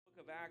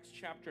Acts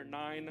chapter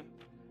 9.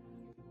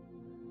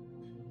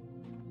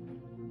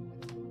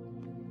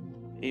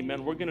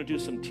 Amen. We're going to do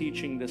some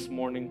teaching this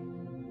morning.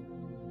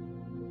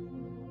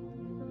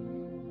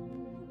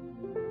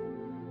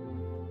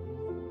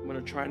 I'm going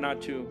to try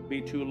not to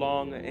be too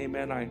long.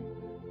 Amen. I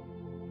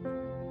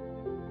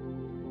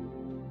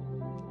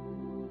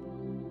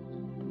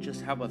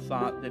just have a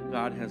thought that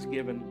God has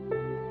given.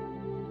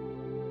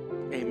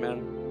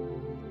 Amen.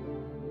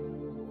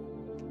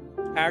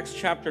 Acts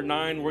chapter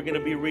 9, we're going to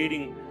be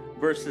reading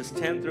verses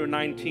 10 through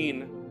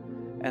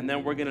 19, and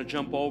then we're going to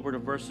jump over to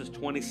verses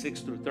 26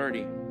 through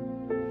 30.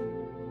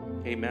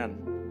 Amen.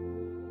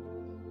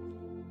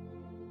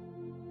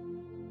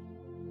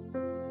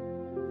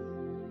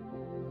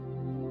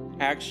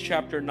 Acts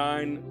chapter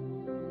 9,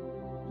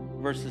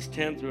 verses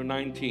 10 through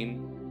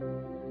 19.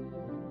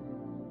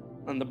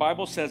 And the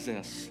Bible says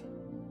this.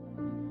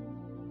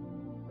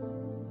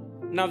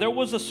 Now there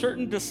was a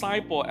certain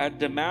disciple at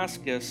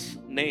Damascus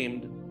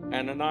named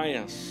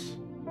Ananias,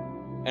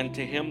 and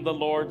to him the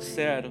Lord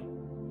said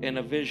in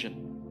a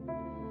vision,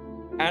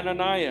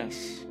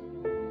 Ananias.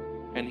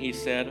 And he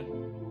said,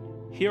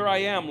 Here I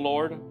am,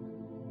 Lord.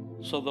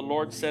 So the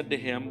Lord said to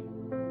him,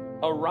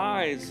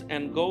 Arise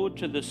and go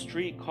to the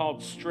street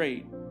called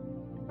Straight,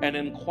 and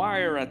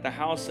inquire at the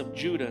house of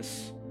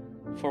Judas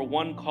for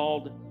one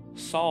called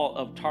Saul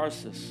of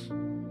Tarsus.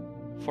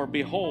 For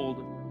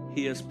behold,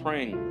 he is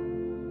praying.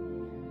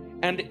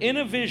 And in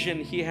a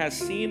vision he has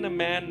seen a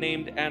man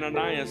named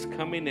Ananias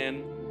coming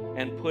in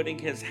and putting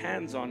his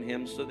hands on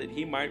him so that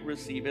he might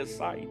receive his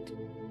sight.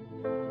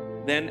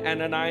 Then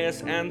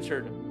Ananias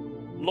answered,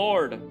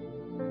 Lord,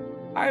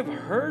 I've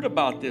heard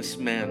about this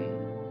man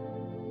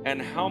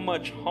and how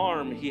much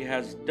harm he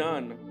has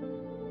done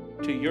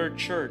to your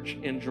church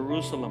in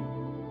Jerusalem.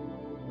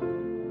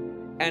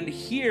 And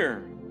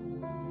here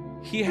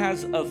he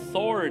has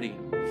authority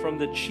from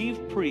the chief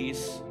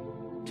priests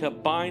to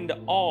bind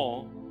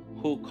all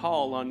who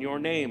call on your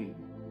name.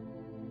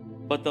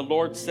 But the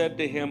Lord said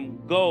to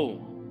him,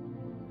 Go,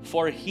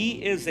 for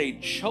he is a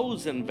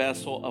chosen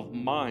vessel of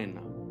mine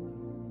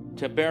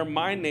to bear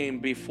my name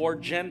before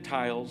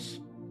Gentiles,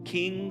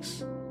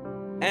 kings,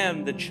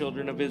 and the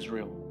children of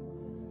Israel.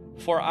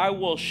 For I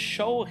will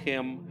show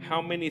him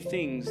how many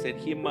things that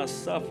he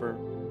must suffer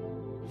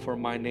for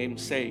my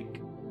name's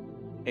sake.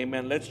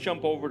 Amen. Let's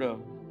jump over to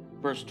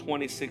verse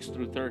 26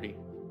 through 30.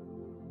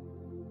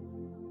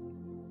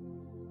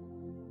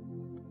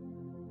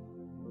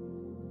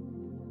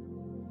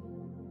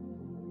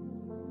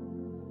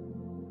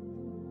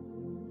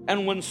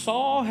 And when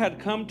Saul had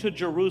come to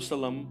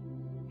Jerusalem,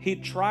 he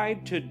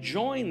tried to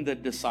join the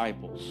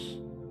disciples,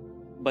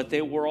 but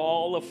they were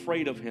all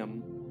afraid of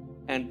him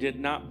and did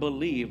not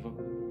believe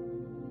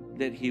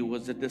that he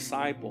was a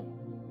disciple,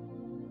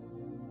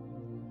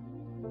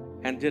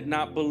 and did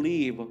not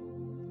believe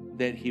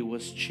that he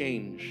was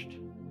changed.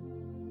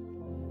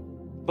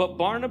 But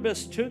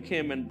Barnabas took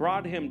him and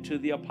brought him to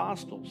the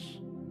apostles.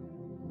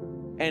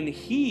 And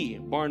he,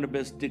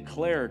 Barnabas,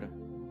 declared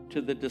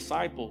to the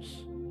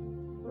disciples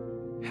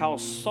how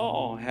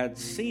Saul had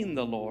seen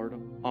the Lord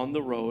on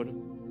the road,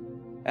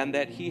 and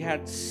that he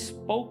had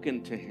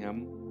spoken to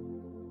him,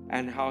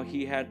 and how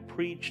he had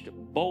preached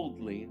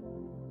boldly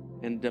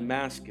in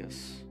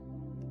Damascus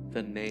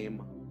the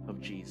name of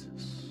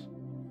Jesus.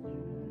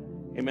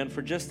 Amen.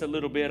 For just a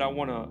little bit, I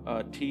want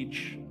to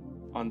teach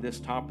on this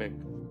topic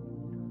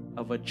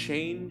of a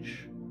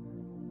change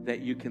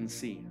that you can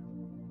see.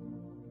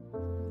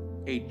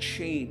 A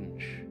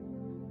change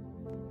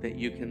that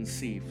you can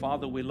see.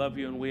 Father, we love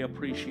you and we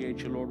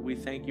appreciate you, Lord. We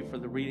thank you for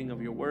the reading of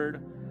your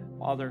word.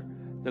 Father,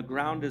 the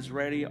ground is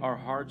ready. Our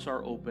hearts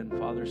are open.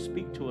 Father,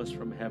 speak to us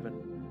from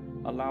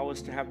heaven. Allow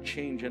us to have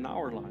change in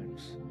our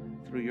lives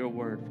through your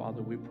word,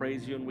 Father. We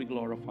praise you and we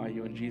glorify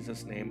you in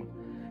Jesus' name.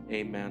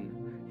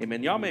 Amen.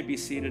 Amen. Y'all may be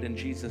seated in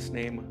Jesus'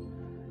 name.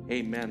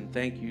 Amen.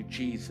 Thank you,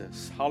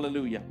 Jesus.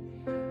 Hallelujah.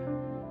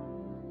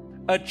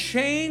 A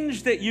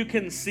change that you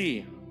can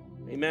see.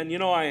 Amen. You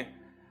know,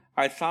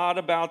 I thought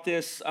about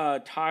this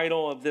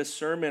title of this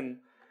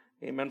sermon,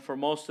 amen, for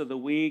most of the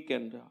week,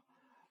 and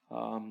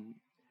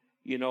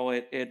you know,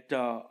 it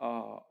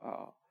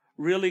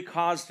really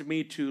caused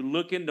me to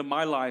look into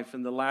my life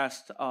in the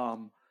last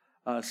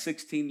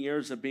 16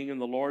 years of being in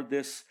the Lord.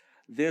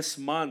 This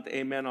month,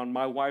 amen, on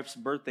my wife's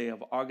birthday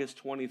of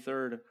August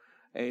 23rd,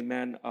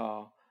 amen,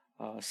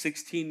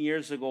 16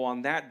 years ago,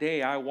 on that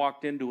day, I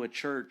walked into a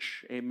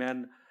church,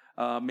 amen,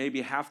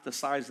 maybe half the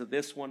size of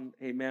this one,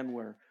 amen,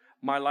 where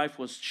my life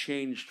was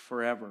changed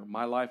forever.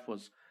 My life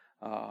was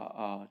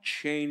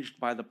changed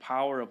by the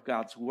power of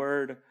God's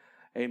word.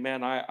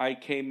 Amen. I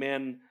came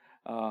in,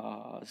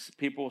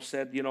 people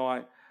said, you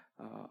know,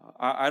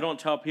 I don't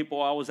tell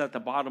people I was at the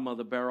bottom of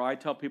the barrel. I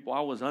tell people I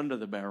was under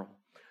the barrel.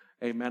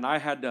 Amen. I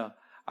had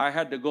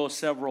to go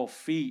several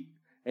feet,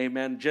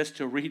 amen, just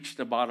to reach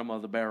the bottom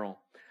of the barrel.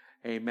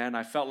 Amen.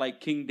 I felt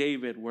like King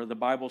David, where the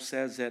Bible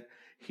says that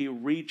he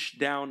reached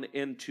down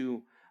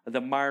into the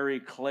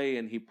miry clay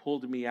and he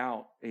pulled me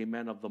out,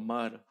 amen, of the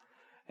mud.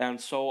 And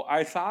so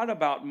I thought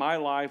about my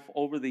life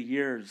over the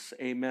years,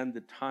 amen, the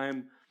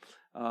time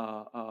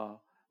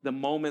the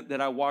moment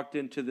that I walked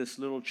into this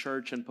little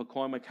church in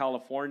Pacoima,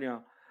 California.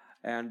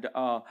 And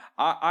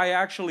I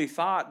actually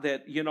thought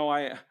that,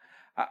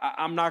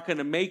 I'm not going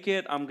to make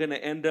it. I'm going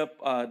to end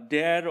up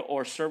dead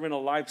or serving a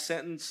life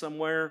sentence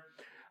somewhere.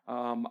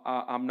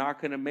 I'm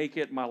not going to make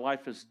it. My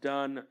life is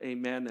done.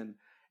 Amen.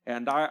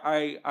 And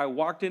I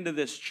walked into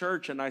this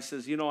church and I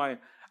says,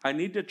 I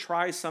need to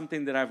try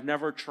something that I've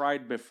never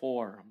tried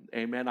before.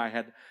 Amen. I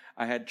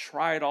had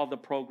tried all the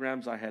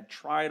programs. I had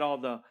tried all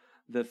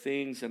the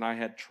things, and I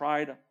had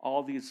tried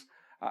all these.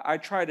 I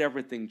tried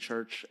everything,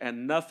 church,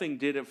 and nothing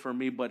did it for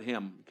me but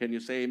Him. Can you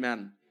say amen?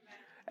 Amen.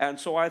 And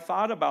so I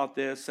thought about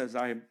this as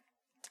I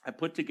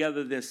put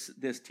together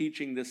this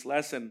teaching, this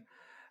lesson,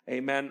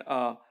 amen,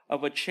 of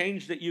a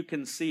change that you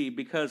can see,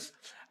 because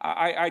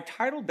I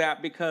titled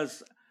that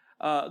because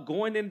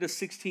going into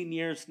 16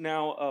 years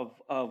now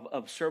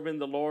of serving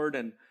the Lord,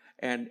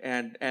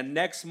 and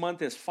next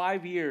month is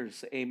 5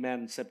 years,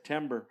 amen,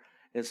 September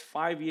is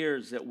 5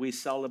 years that we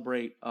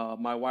celebrate,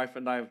 my wife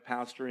and I of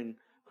pastoring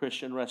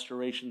Christian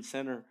Restoration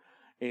Center,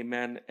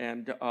 amen,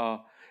 and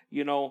all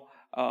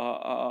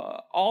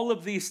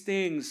of these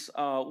things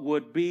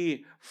would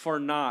be for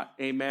naught,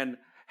 amen,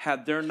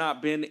 had there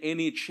not been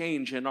any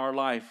change in our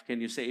life.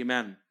 Can you say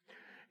amen?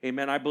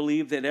 Amen. I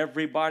believe that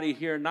everybody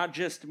here, not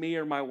just me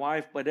or my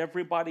wife, but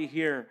everybody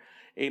here,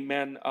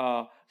 amen,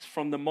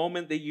 from the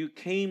moment that you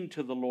came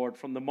to the Lord,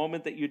 from the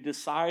moment that you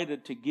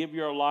decided to give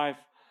your life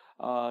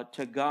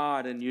to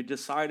God, and you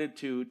decided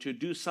to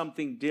do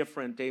something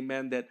different,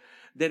 amen,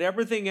 that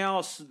everything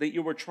else that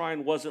you were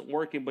trying wasn't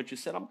working, but you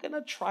said, I'm going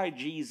to try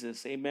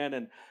Jesus,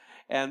 amen,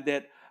 and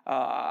that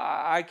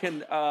I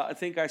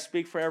think I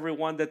speak for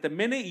everyone, that the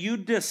minute you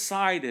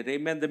decided,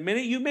 amen, the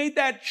minute you made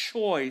that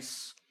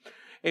choice,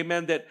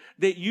 amen, that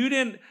you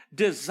didn't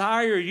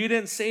desire, you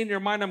didn't say in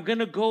your mind, I'm going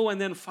to go, and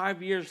then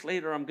 5 years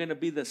later, I'm going to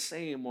be the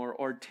same,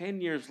 or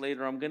 10 years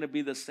later, I'm going to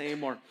be the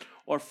same,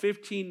 or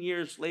 15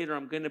 years later,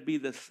 I'm going to be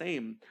the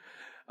same.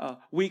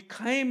 We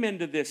came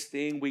into this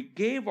thing, we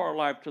gave our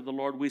life to the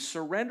Lord, we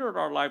surrendered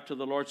our life to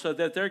the Lord so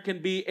that there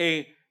can be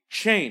a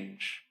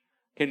change.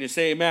 Can you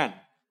say amen?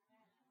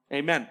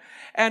 Amen.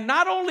 And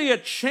not only a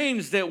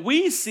change that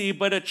we see,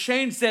 but a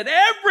change that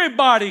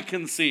everybody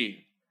can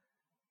see.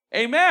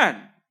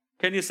 Amen.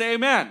 Can you say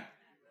amen?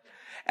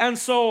 And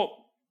so,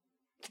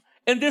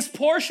 in this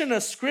portion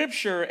of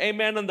Scripture,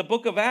 amen, in the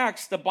book of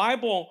Acts, the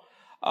Bible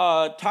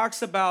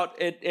talks about,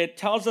 it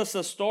tells us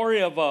a story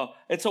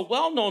it's a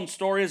well-known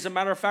story, as a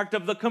matter of fact,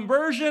 of the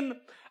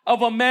conversion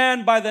of a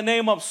man by the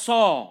name of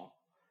Saul,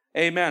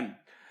 amen,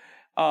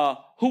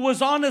 who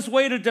was on his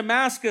way to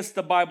Damascus,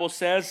 the Bible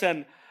says,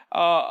 and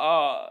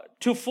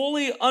to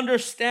fully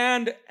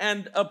understand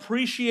and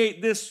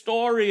appreciate this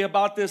story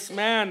about this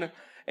man,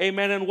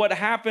 amen, and what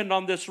happened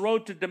on this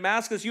road to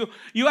Damascus,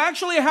 you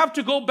actually have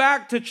to go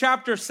back to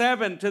chapter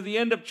 7, to the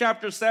end of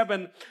chapter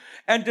 7,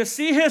 and to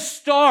see his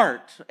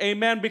start,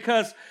 amen,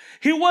 because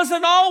he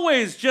wasn't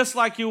always just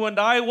like you and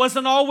I. He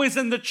wasn't always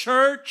in the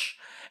church,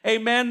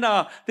 amen.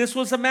 This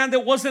was a man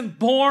that wasn't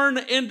born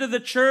into the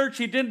church.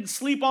 He didn't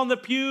sleep on the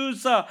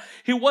pews.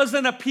 He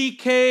wasn't a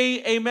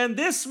PK, amen.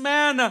 This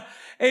man,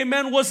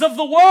 amen, was of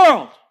the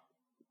world.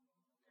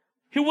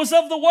 He was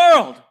of the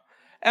world.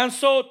 And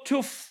so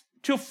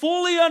to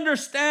fully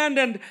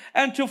understand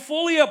and to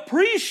fully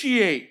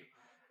appreciate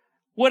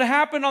what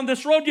happened on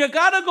this road, you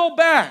got to go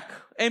back.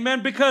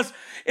 Amen. Because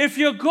if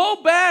you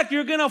go back,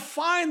 you're going to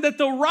find that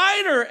the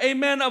writer,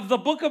 amen, of the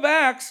book of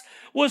Acts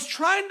was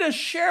trying to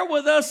share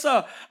with us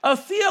a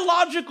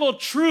theological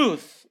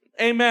truth.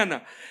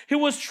 Amen. He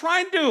was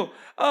trying to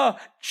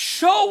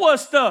show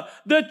us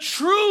the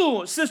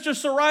true, Sister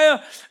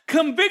Soraya,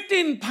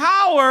 convicting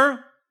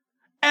power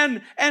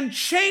and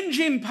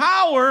changing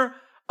power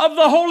of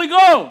the Holy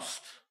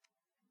Ghost.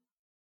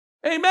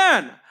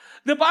 Amen.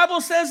 The Bible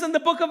says in the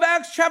book of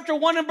Acts chapter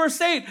 1 and verse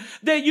 8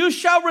 that you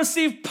shall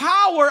receive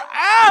power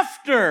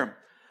after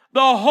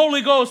the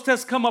Holy Ghost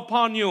has come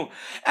upon you.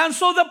 And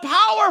so the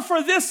power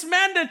for this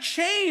man to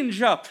change,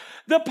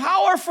 the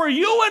power for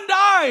you and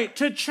I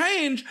to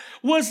change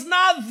was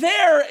not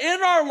there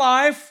in our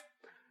life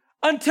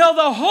until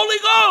the Holy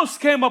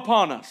Ghost came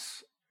upon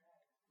us.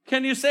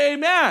 Can you say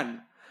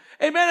amen?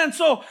 Amen.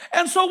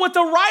 And so what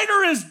the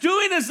writer is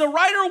doing is the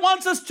writer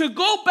wants us to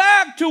go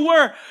back to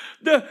where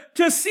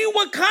to see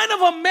what kind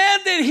of a man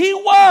that he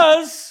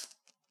was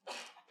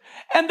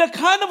and the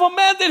kind of a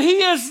man that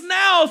he is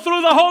now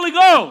through the Holy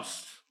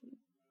Ghost.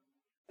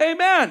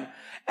 Amen.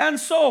 And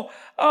so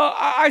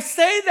I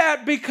say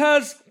that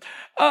because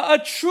a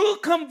true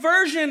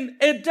conversion,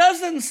 it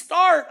doesn't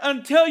start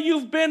until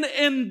you've been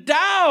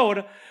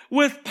endowed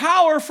with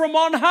power from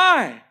on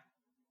high.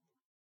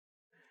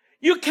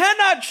 You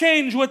cannot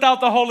change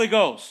without the Holy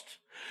Ghost.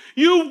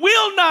 You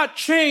will not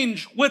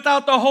change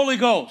without the Holy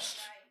Ghost.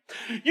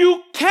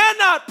 You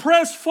cannot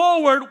press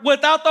forward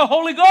without the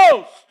Holy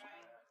Ghost.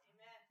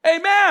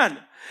 Amen.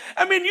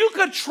 I mean, you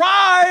could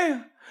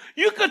try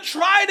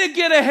to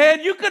get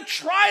ahead. You could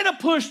try to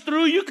push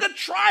through. You could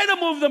try to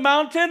move the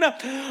mountain,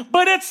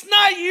 but it's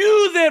not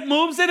you that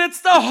moves it.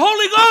 It's the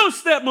Holy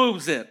Ghost that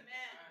moves it.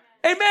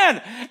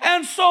 Amen.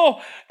 And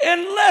so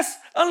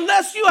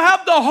unless you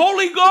have the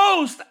Holy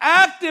Ghost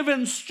active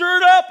and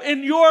stirred up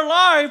in your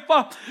life,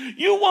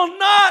 you will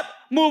not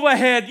move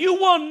ahead. You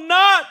will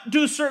not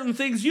do certain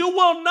things. You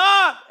will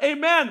not,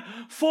 amen,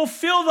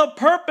 fulfill the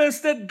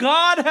purpose that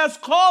God has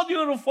called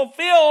you to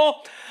fulfill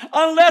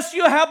unless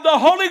you have the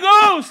Holy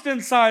Ghost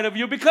inside of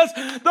you, because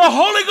the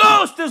Holy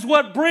Ghost is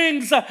what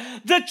brings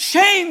the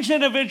change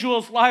in an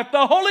individual's life.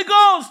 The Holy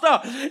Ghost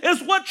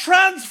is what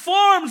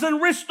transforms and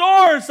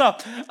restores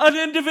an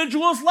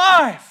individual's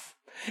life.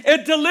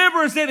 It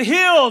delivers, it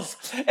heals,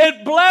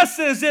 it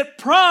blesses, it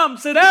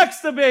prompts, it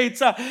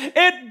activates.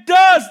 It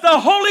does. The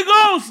Holy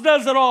Ghost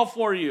does it all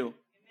for you.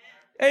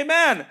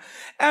 Amen.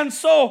 And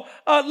so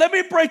let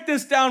me break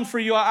this down for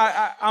you.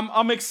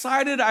 I'm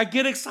excited. I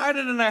get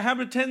excited and I have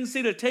a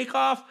tendency to take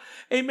off.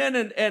 Amen.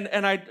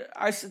 And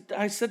I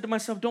said to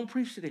myself, don't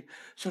preach today.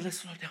 So let's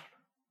slow down.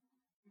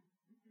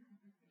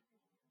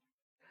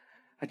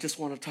 I just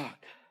want to talk.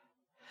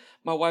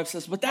 My wife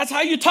says, but that's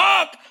how you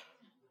talk.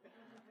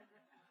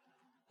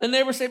 The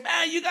neighbors say,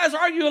 man, you guys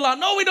argue a lot.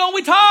 No, we don't.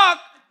 We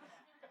talk.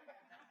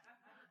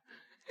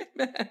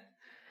 Amen.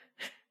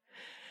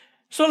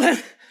 So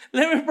let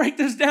me break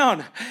this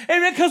down.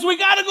 Amen. Because we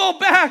got to go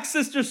back,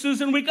 Sister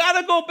Susan. We got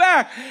to go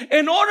back.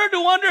 In order to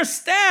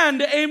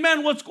understand,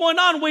 amen, what's going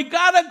on, we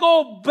got to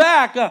go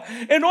back.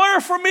 In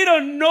order for me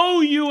to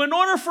know you, in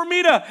order for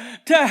me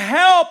to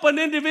help an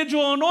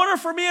individual, in order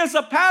for me as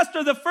a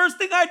pastor, the first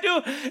thing I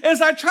do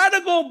is I try to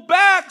go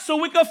back so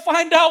we can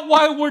find out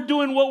why we're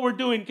doing what we're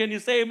doing. Can you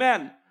say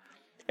amen?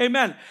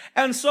 Amen.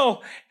 And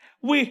so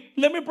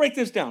let me break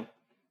this down.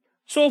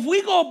 So if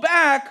we go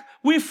back,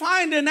 we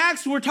find in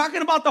Acts, we're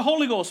talking about the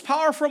Holy Ghost,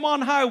 power from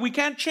on high. We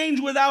can't change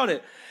without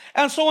it.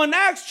 And so in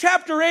Acts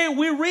chapter 8,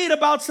 we read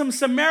about some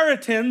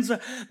Samaritans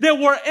that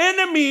were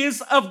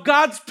enemies of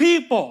God's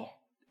people.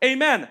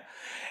 Amen.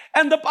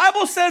 And the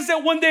Bible says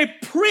that when they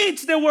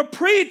were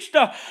preached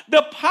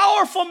the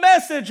powerful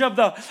message of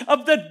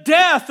the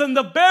death and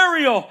the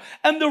burial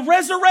and the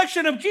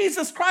resurrection of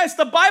Jesus Christ.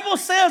 The Bible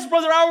says,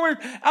 Brother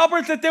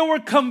Albert, that they were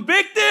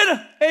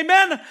convicted,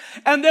 amen,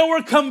 and they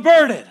were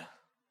converted.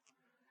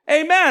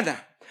 Amen.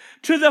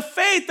 To the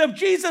faith of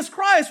Jesus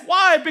Christ.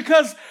 Why?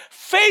 Because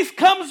faith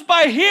comes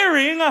by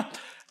hearing,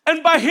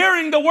 and by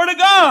hearing the word of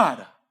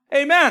God.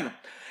 Amen.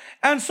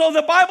 And so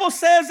the Bible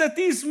says that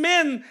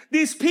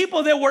these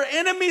people that were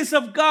enemies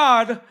of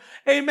God,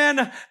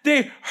 amen,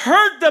 they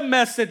heard the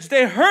message.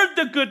 They heard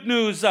the good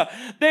news.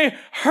 They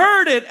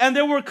heard it and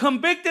they were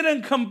convicted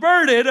and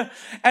converted.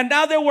 And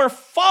now they were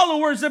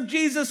followers of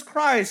Jesus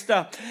Christ.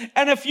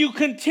 And if you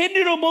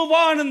continue to move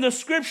on in the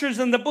scriptures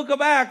in the book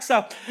of Acts,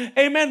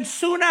 amen,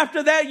 soon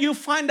after that you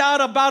find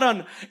out about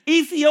an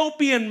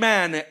Ethiopian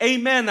man.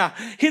 Amen.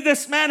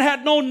 This man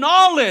had no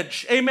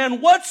knowledge,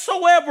 amen,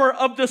 whatsoever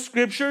of the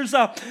scriptures.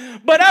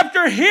 But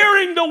after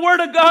hearing the word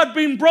of God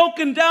being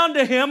broken down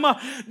to him,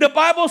 the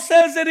Bible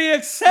says that he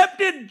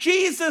accepted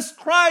Jesus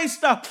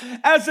Christ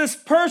as his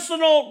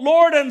personal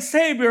Lord and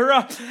Savior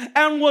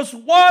and was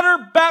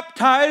water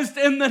baptized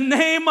in the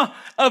name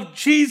of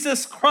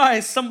Jesus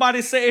Christ.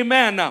 Somebody say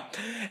amen.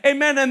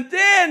 Amen. And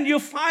then you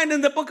find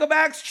in the book of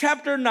Acts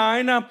chapter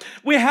 9,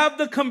 we have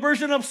the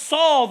conversion of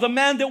Saul, the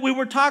man that we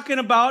were talking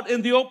about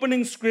in the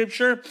opening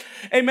scripture.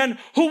 Amen.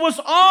 Who was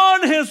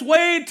on his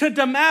way to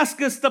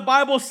Damascus, the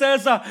Bible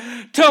says,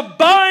 to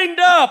bind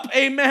up,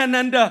 amen,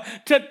 and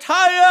to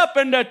tie up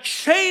and to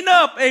chain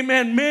up,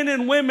 amen, men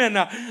and women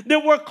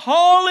that were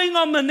calling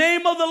on the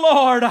name of the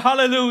Lord.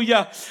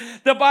 Hallelujah.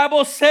 The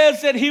Bible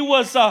says that he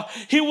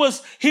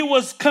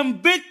was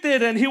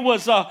convicted and he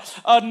was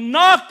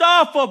knocked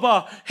off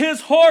of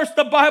his horse.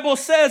 The Bible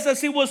says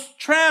as he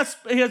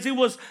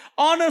was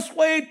on his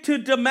way to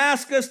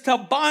Damascus to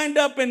bind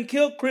up and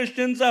kill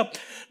Christians,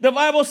 the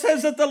Bible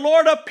says that the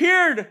Lord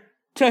appeared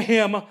to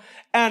him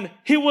and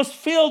he was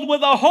filled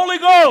with the Holy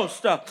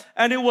Ghost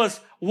and he was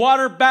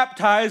water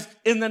baptized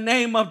in the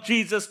name of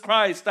Jesus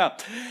Christ.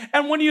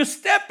 And when you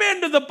step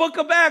into the book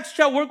of Acts,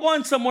 we're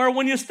going somewhere.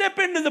 When you step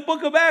into the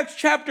book of Acts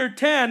chapter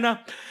 10,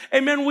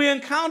 amen, we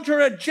encounter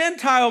a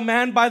Gentile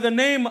man by the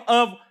name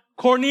of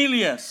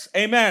Cornelius.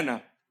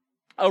 Amen.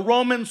 A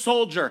Roman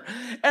soldier.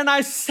 And I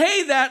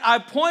say that, I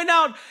point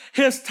out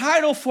his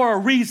title for a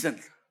reason.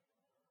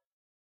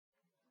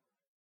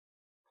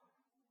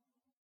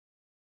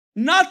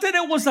 Not that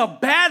it was a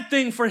bad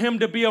thing for him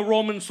to be a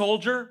Roman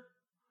soldier,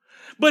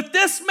 but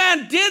this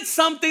man did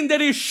something that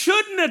he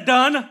shouldn't have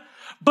done,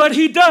 but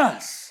he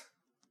does.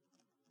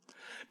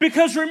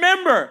 Because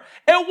remember,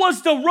 it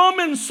was the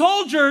Roman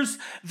soldiers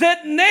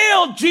that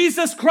nailed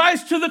Jesus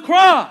Christ to the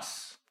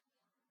cross.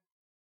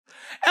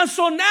 And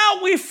so now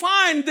we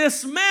find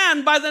this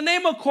man by the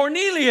name of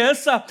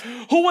Cornelius,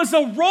 who was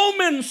a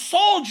Roman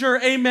soldier,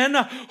 amen,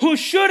 who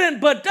shouldn't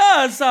but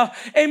does,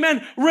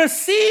 amen,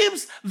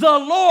 receives the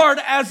Lord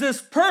as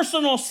his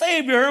personal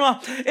Savior,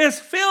 is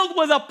filled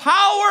with the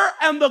power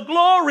and the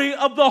glory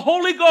of the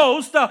Holy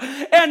Ghost.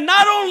 And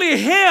not only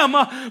him,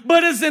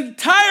 but his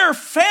entire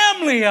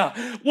family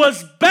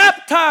was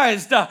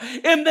baptized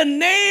in the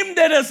name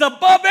that is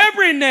above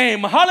every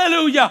name.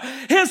 Hallelujah.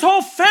 His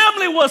whole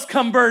family was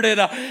converted.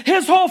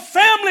 His whole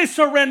family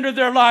surrendered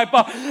their life.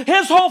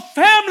 His whole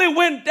family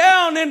went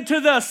down into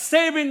the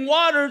saving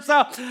waters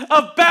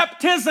of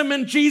baptism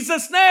in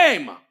Jesus'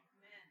 name.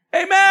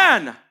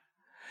 Amen.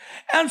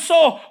 And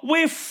so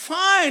we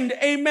find,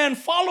 amen,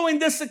 following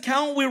this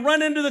account, we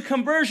run into the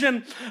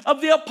conversion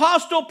of the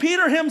Apostle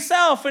Peter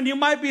himself. And you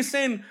might be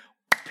saying,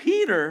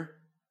 Peter,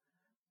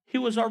 he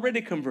was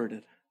already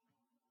converted.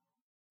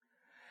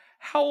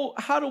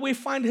 How do we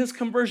find his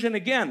conversion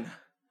again?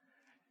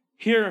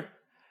 Here,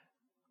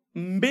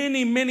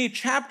 many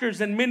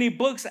chapters and many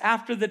books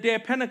after the day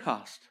of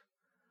Pentecost.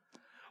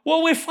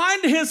 Well, we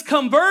find his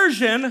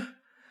conversion,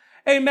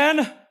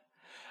 amen,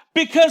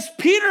 because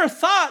Peter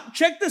thought,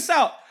 check this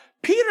out,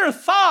 Peter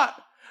thought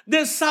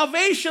that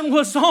salvation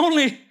was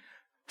only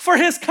for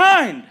his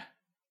kind.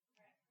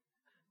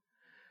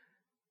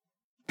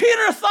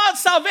 Peter thought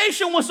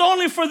salvation was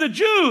only for the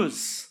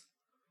Jews.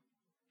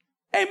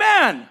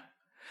 Amen.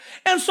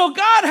 And so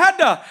God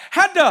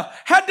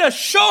had to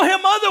show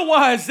him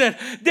otherwise,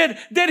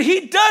 that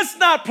he does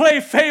not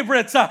play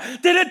favorites,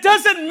 that it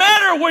doesn't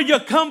matter where you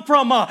come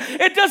from,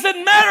 it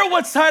doesn't matter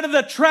what side of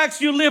the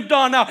tracks you lived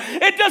on,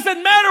 it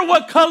doesn't matter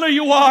what color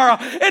you are,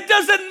 it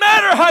doesn't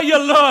matter how you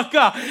look,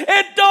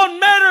 it don't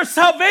matter.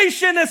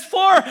 Salvation is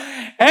for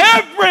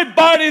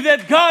everybody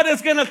that God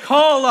is going to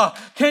call.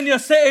 Can you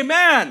say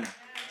amen?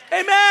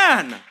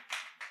 Amen.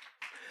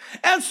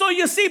 And so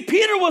you see,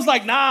 Peter was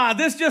like, nah,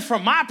 this is just for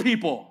my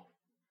people.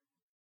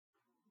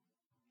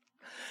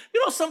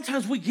 You know,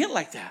 sometimes we get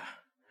like that.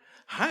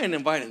 I ain't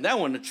inviting that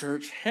one to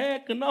church.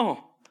 Heck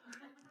no.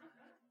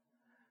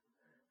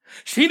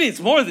 She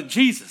needs more than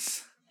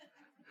Jesus.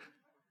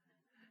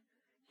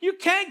 You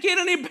can't get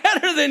any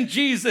better than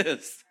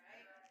Jesus.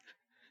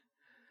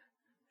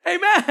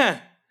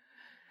 Amen.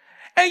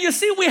 And you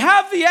see, we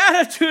have the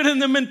attitude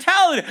and the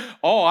mentality.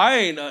 Oh,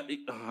 I'm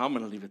going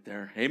to leave it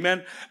there.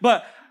 Amen.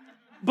 But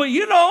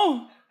you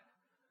know,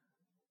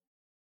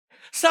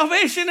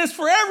 salvation is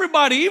for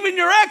everybody, even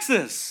your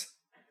exes.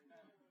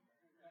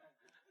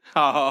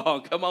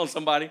 Oh, come on,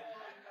 somebody.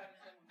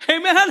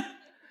 Amen.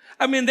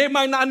 I mean, they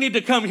might not need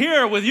to come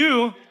here with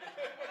you.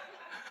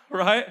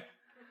 Right?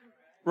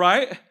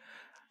 Right?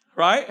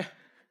 Right?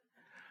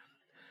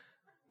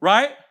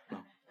 Right?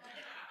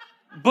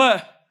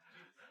 But,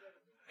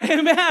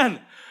 amen.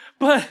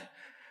 But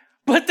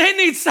they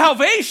need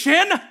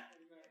salvation.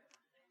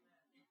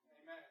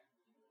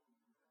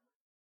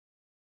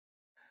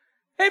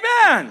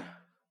 Amen.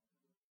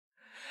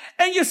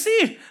 And you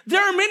see, there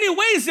are many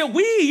ways that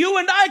you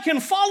and I can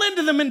fall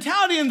into the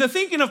mentality and the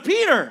thinking of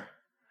Peter.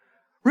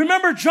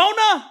 Remember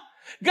Jonah?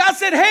 God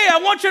said, hey, I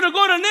want you to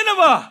go to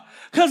Nineveh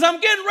because I'm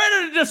getting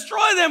ready to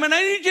destroy them and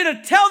I need you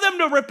to tell them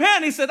to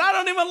repent. He said, I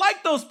don't even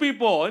like those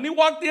people. And he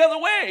walked the other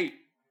way.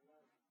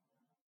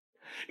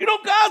 You know,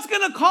 God's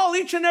going to call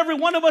each and every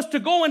one of us to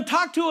go and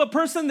talk to a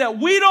person that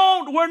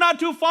we're not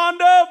too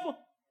fond of.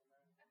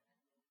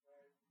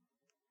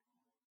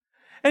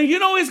 And you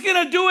know, he's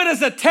going to do it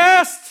as a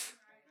test.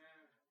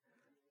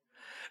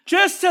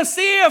 Just to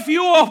see if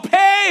you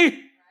obey.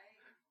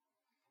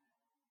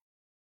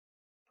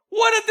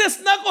 What did this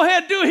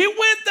knucklehead do? He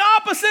went the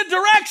opposite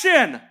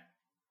direction.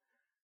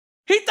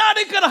 He thought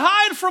he could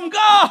hide from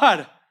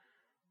God.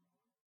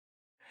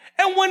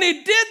 And when he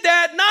did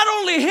that, not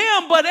only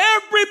him, but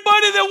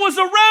everybody that was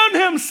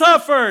around him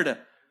suffered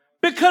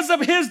because of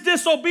his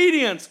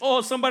disobedience.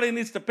 Oh, somebody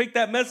needs to pick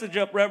that message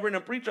up, Reverend,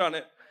 and preach on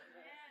it.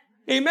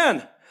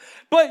 Amen.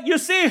 But you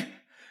see,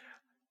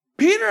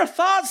 Peter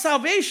thought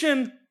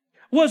salvation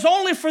was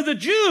only for the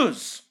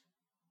Jews.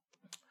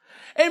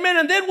 Amen.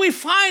 And then we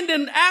find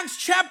in Acts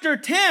chapter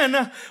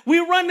 10, we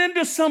run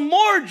into some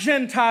more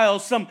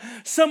Gentiles,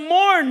 some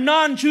more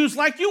non-Jews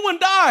like you and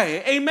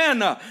I.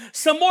 Amen.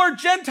 Some more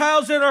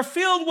Gentiles that are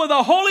filled with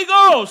the Holy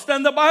Ghost.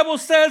 And the Bible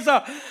says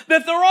that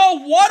they're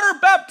all water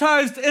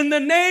baptized in the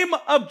name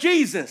of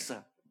Jesus.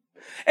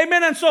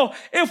 Amen. And so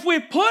if we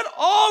put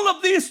all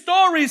of these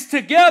stories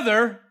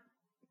together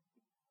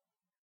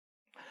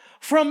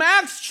from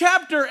Acts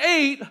chapter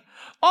 8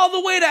 all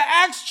the way to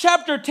Acts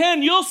chapter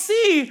 10, you'll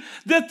see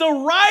that the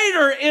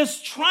writer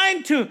is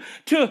trying to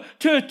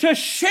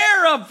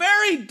share a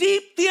very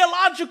deep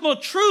theological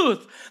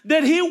truth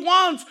that he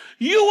wants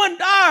you and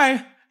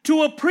I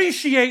to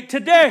appreciate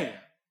today.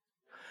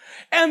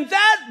 And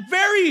that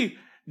very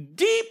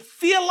deep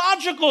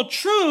theological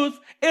truth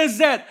is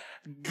that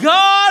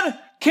God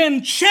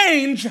can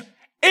change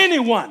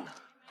anyone.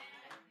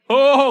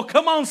 Oh,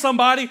 come on,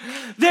 somebody.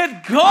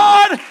 That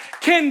God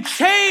can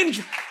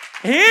change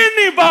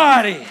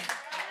anybody.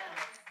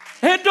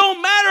 It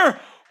don't matter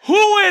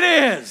who it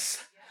is.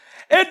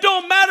 It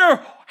don't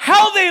matter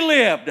how they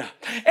lived.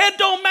 It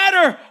don't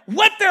matter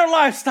what their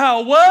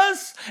lifestyle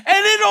was. And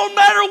it don't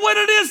matter what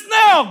it is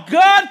now.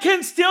 God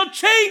can still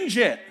change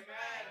it.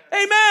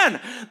 Amen.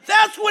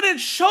 That's what it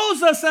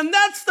shows us. And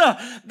that's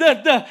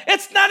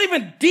it's not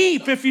even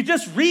deep if you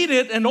just read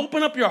it and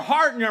open up your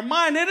heart and your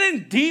mind. It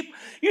isn't deep.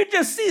 You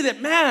just see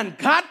that, man,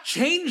 God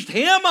changed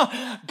him.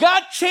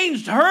 God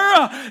changed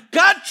her.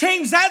 God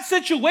changed that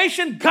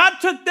situation. God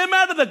took them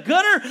out of the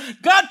gutter.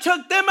 God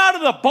took them out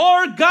of the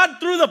bar. God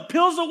threw the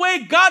pills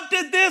away. God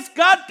did this.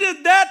 God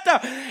did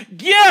that.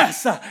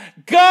 Yes,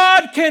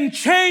 God can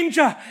change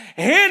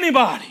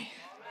anybody.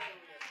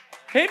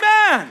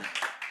 Amen.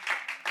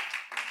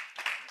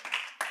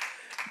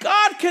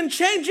 God can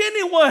change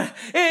anyone.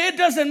 It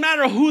doesn't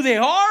matter who they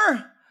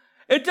are.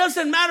 It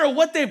doesn't matter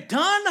what they've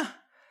done.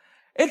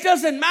 It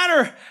doesn't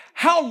matter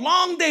how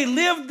long they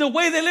lived the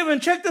way they live. And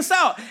check this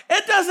out.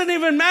 It doesn't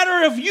even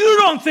matter if you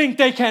don't think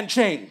they can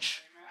change.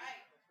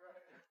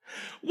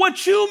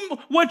 What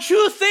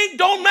you think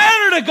don't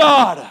matter to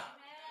God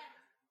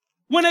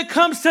when it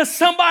comes to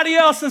somebody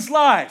else's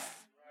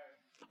life.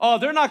 Oh,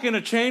 they're not going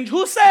to change.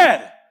 Who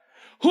said?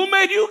 Who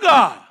made you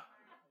God?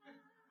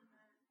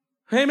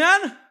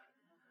 Amen?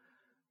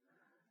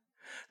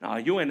 No,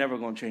 you ain't never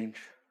going to change.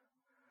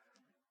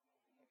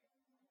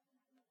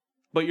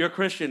 But you're a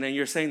Christian and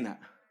you're saying that.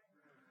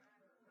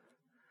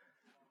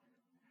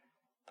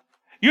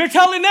 You're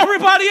telling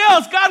everybody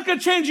else God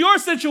could change your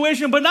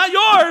situation, but not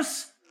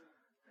yours.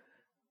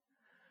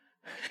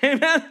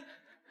 Amen?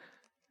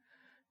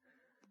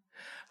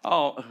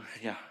 Oh,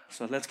 yeah.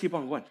 So let's keep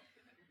on going.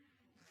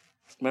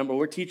 Remember,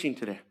 we're teaching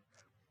today.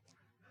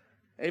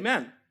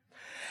 Amen.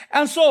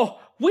 And so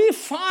we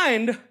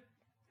find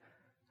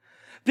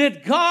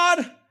that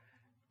God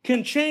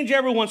can change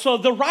everyone. So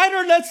the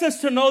writer lets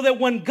us to know that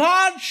when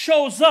God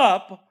shows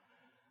up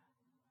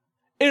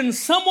in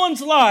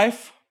someone's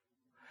life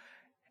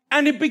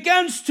and he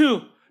begins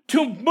to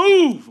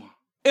move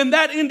in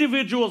that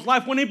individual's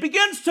life, when he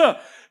begins to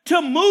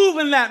move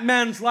in that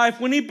man's life,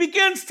 when he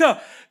begins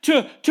to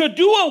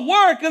do a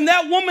work in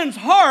that woman's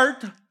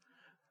heart,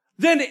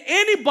 then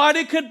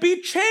anybody could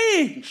be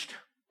changed.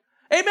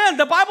 Amen.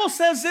 The Bible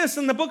says this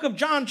in the book of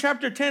John,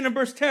 chapter 10 and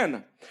verse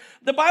 10.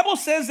 The Bible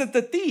says that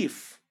the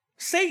thief,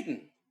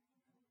 Satan,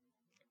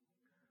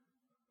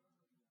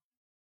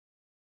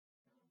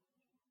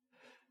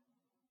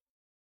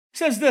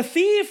 says the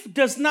thief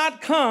does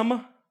not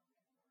come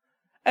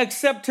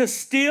except to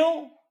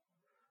steal,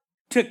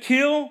 to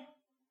kill,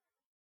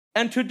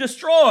 and to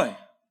destroy.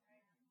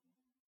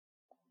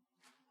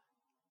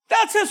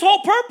 That's his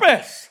whole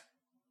purpose.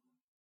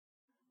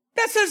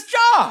 That's his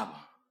job.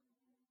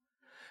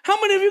 How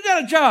many of you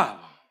got a job?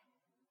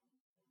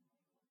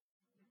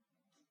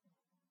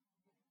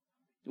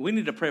 We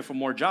need to pray for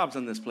more jobs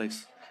in this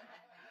place.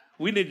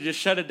 We need to just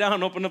shut it down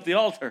and open up the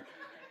altar.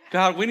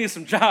 God, we need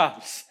some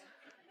jobs.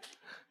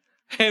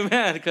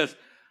 Amen. Because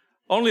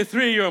only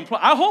 3 of you are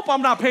employed. I hope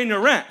I'm not paying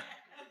your rent.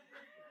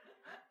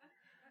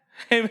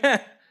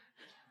 Amen.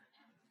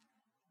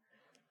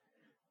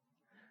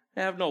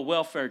 I have no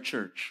welfare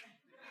church.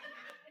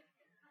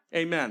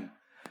 Amen.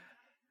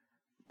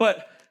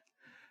 But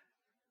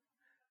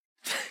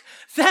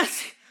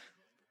that's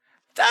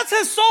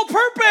his sole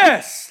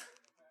purpose.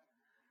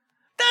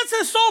 That's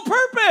his sole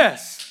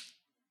purpose.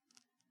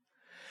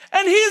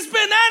 And he's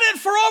been at it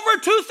for over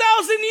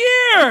 2,000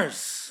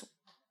 years.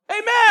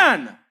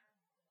 Amen.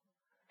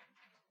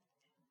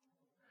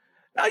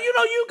 Now,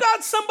 you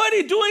got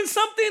somebody doing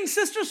something,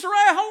 Sister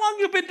Soraya, how long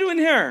you been doing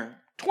here?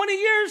 20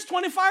 years,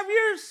 25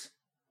 years?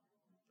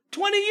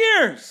 20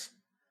 years.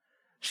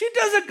 She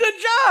does a good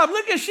job.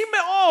 Look at,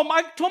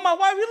 I told my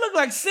wife, you look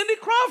like Cindy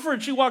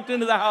Crawford. She walked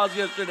into the house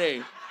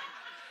yesterday.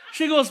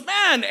 She goes,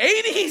 man,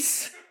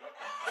 80s?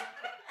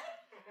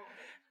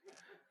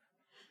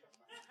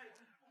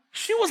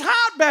 She was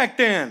hot back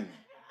then.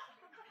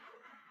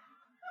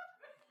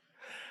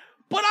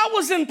 But I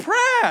was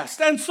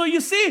impressed. And so you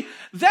see,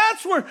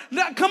 that's where,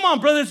 come on,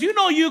 brothers, you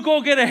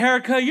go get a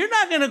haircut. You're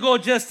not going to go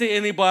just to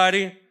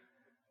anybody,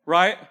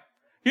 right?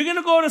 You're going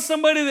to go to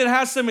somebody that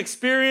has some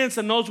experience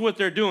and knows what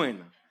they're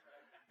doing.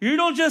 You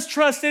don't just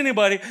trust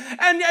anybody.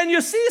 And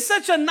you see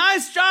such a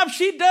nice job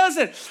she does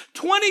it.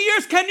 20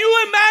 years. Can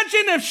you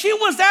imagine if she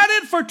was at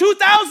it for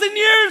 2,000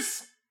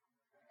 years?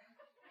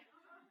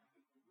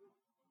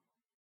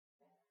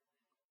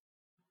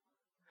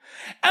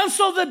 And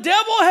so the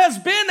devil has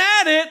been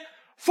at it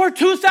for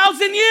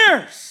 2,000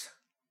 years.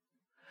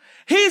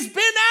 He's been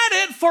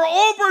at it for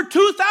over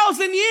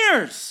 2,000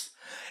 years.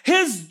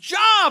 His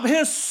job,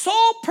 his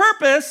sole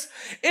purpose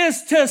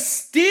is to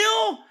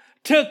steal,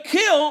 to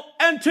kill,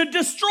 and to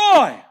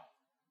destroy.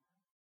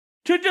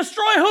 To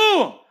destroy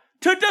who?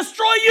 To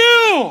destroy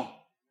you.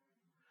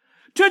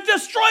 To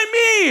destroy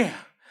me.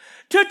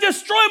 To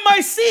destroy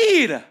my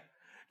seed.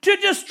 To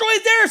destroy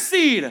their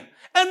seed.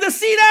 And the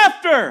seed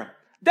after.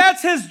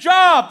 That's his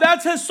job.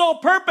 That's his sole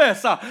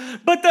purpose.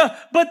 But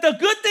the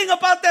good thing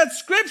about that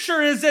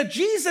scripture is that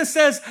Jesus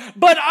says,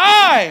 but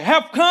I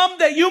have come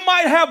that you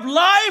might have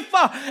life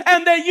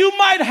and that you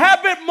might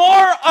have it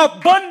more more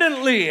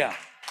abundantly.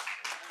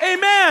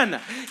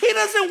 Amen. He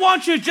doesn't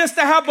want you just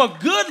to have a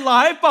good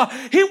life.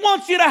 He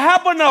wants you to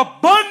have an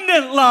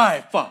abundant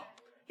life.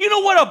 You know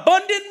what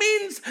abundant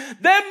means?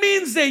 That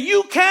means that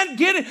you can't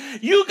get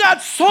it. You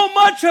got so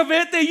much of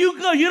it that you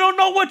don't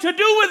know what to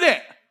do with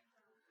it.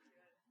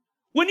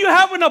 When you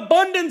have an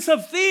abundance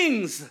of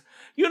things,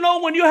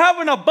 when you have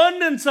an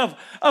abundance of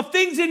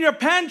things in your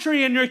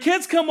pantry and your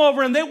kids come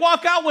over and they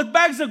walk out with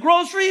bags of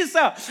groceries,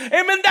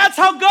 amen, that's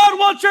how God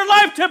wants your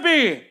life to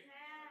be.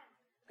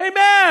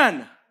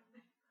 Amen.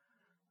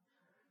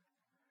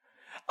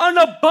 An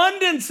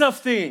abundance of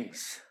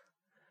things.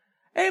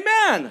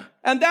 Amen.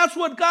 And that's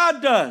what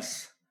God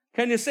does.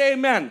 Can you say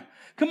amen?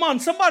 Come on,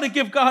 somebody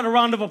give God a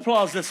round of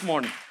applause this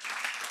morning.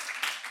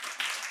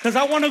 Because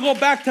I want to go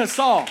back to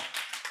Saul.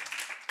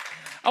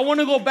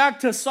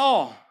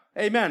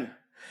 Amen.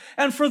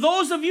 And for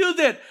those of you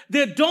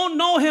that don't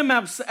know him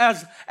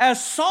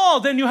as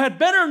Saul, then you had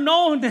better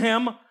know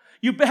him.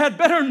 You had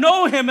better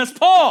know him as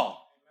Paul.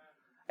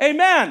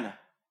 Amen.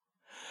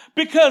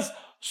 Because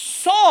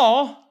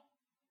Saul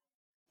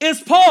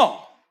is Paul.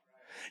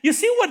 You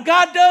see what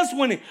God does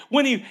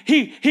when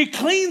he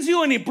cleans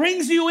you and he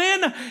brings you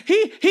in?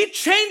 He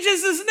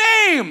changes his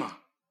name.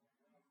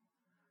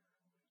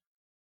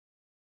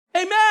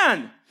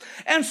 Amen.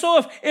 And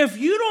so if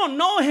you don't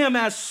know him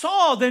as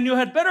Saul, then you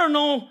had better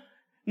know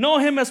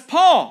him as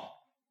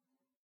Paul.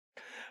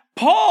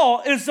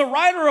 Paul is the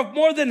writer of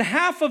more than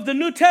half of the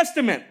New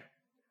Testament.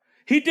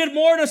 He did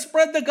more to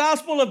spread the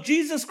gospel of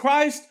Jesus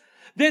Christ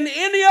than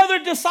any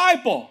other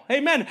disciple.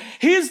 Amen.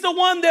 He's the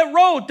one that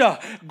wrote,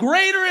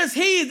 greater is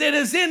he that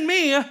is in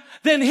me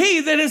than he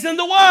that is in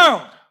the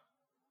world.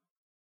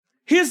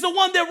 He's the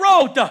one that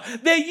wrote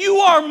that you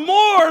are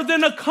more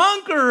than a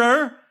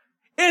conqueror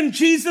in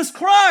Jesus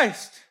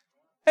Christ.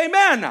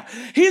 Amen.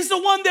 He's the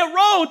one that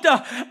wrote,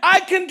 I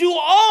can do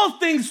all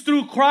things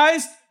through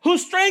Christ who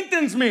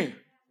strengthens me.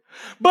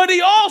 But he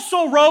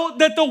also wrote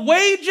that the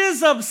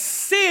wages of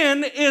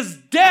sin is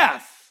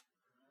death.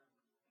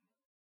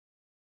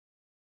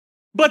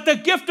 But the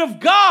gift of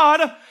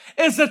God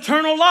is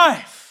eternal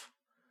life.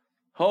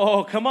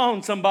 Oh, come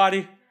on,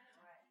 somebody.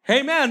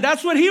 Amen.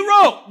 That's what he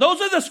wrote.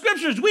 Those are the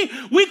scriptures. We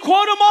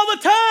quote them all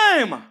the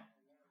time.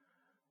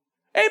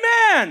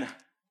 Amen.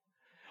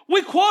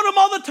 We quote them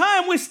all the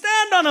time. We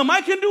stand on them.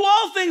 I can do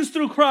all things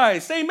through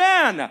Christ.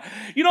 Amen.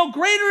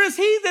 Greater is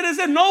he that is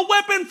in no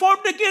weapon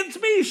formed against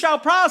me shall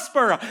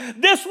prosper.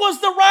 This was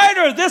the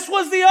writer. This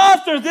was the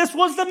author. This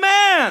was the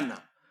man.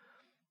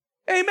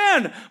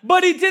 Amen.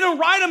 But he didn't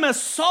write him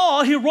as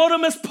Saul. He wrote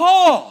him as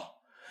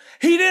Paul.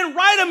 He didn't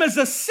write him as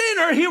a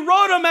sinner. He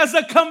wrote him as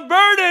a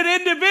converted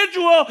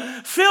individual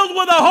filled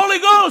with the Holy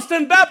Ghost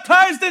and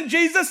baptized in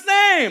Jesus'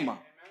 name.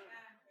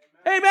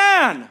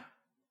 Amen.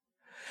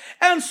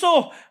 And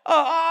so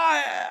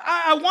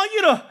I want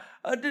you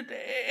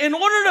to, in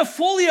order to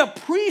fully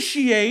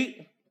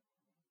appreciate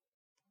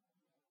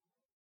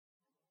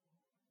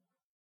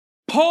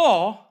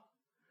Paul,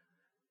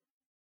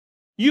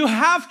 you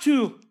have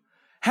to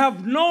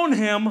have known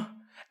him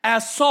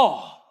as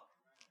Saul.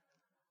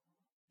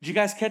 Did you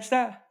guys catch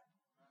that?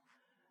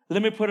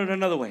 Let me put it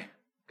another way.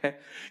 Okay.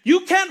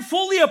 You can't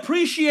fully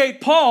appreciate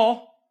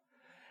Paul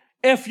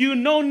if you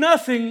know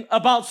nothing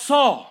about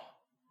Saul.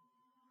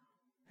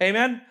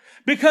 Amen?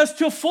 Because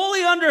to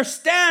fully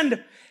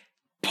understand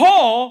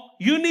Paul,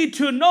 you need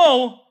to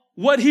know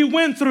what he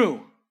went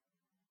through.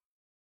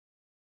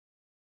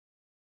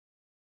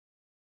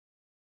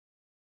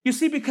 You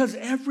see, because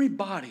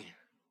everybody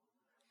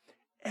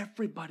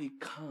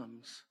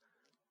comes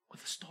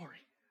with a story.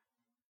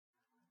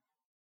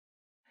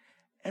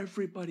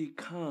 Everybody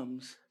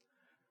comes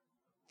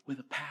with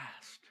a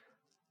past.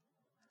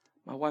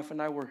 My wife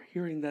and I were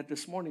hearing that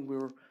this morning. We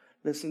were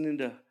listening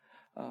to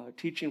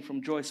teaching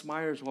from Joyce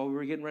Myers while we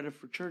were getting ready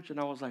for church, and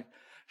I was like,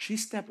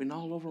 she's stepping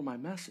all over my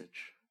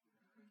message.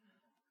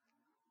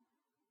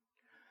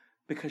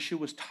 Because she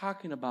was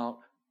talking about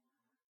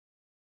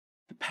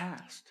the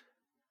past.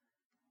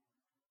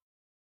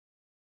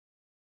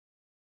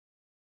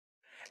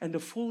 And to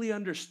fully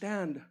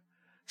understand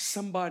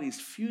somebody's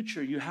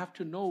future, you have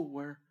to know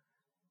where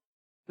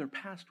their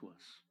past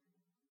was.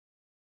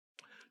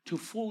 To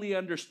fully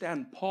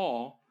understand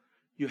Paul,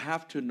 you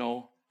have to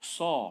know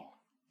Saul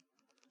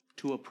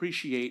to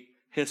appreciate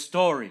his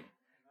story.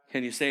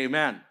 Can you say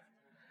amen?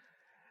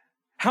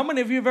 How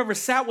many of you have ever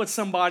sat with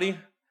somebody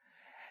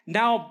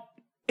now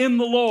in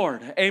the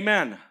Lord?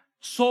 Amen.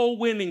 Soul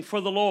winning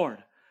for the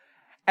Lord.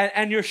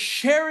 And you're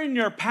sharing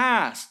your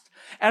past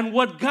and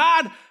what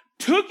God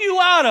took you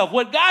out of,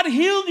 what God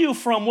healed you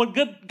from, what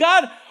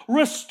God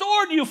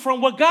restored you from,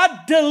 what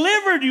God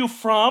delivered you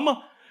from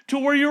to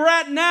where you're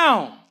at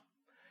now.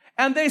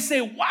 And they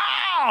say,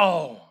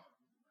 wow,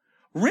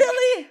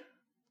 really?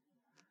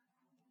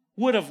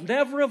 Would have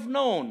never have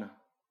known.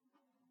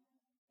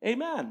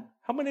 Amen.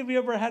 How many of you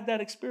ever had that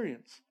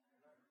experience?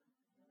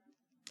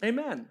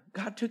 Amen.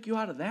 God took you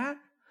out of that.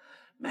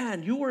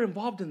 Man, you were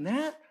involved in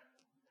that.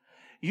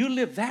 You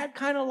lived that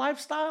kind of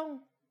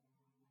lifestyle.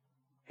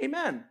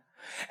 Amen.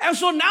 And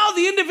so now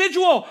the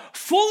individual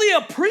fully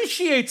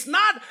appreciates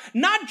not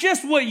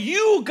just what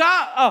you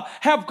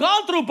have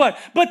gone through,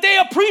 but they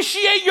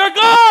appreciate your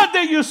God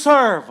that you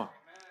serve.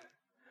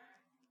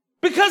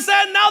 Because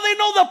now they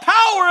know the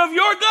power of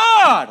your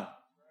God.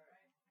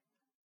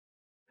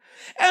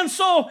 And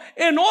so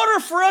in order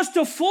for us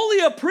to fully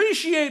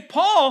appreciate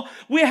Paul,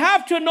 we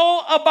have to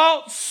know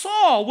about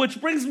Saul,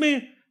 which brings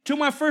me to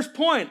my first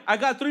point. I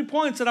got 3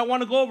 points that I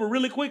want to go over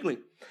really quickly.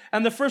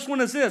 And the first one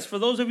is this. For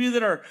those of you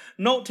that are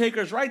note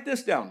takers, write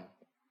this down.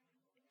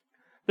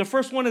 The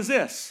first one is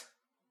this.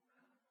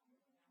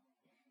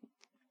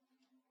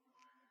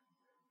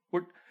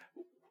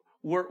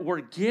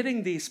 We're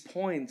getting these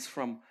points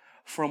from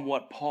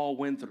what Paul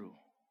went through.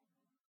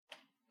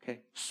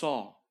 Okay,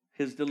 Saul,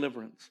 his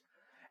deliverance.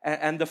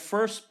 And the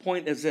first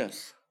point is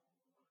this.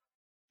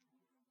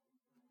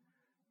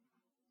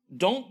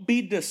 Don't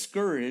be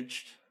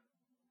discouraged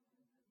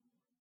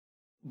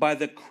by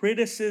the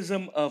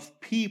criticism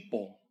of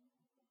people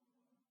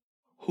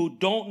who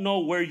don't know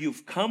where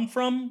you've come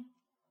from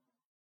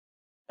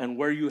and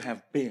where you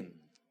have been.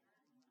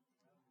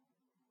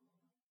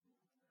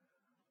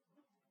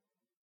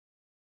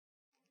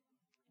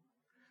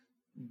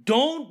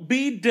 Don't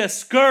be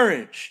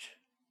discouraged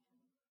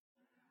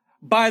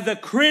by the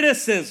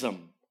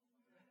criticism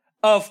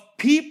of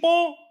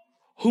people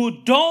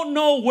who don't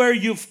know where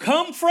you've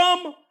come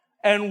from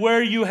and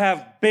where you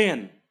have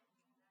been.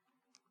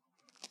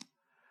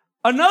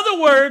 In other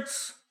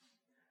words,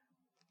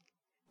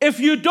 if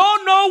you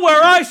don't know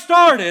where I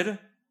started,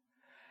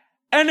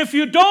 and if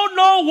you don't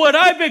know what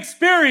I've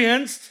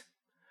experienced,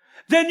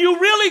 then you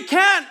really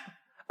can't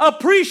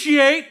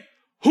appreciate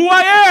who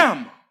I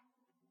am.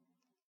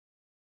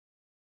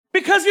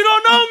 Because you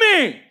don't know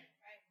me.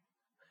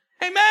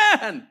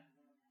 Amen.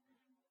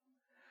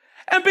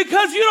 And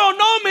because you don't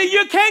know me,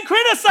 you can't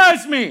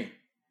criticize me.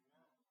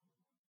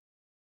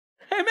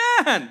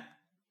 Amen.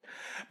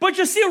 But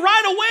you see,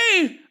 right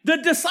away, the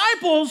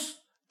disciples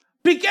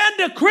began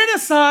to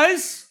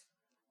criticize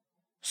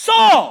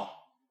Saul.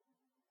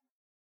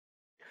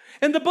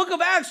 In the book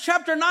of Acts,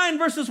 chapter 9,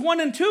 verses 1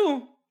 and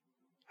 2,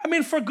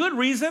 for good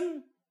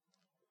reason.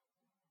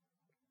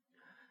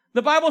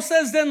 The Bible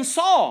says, then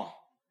Saul,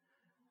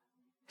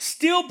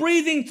 still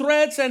breathing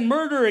threats and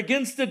murder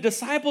against the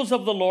disciples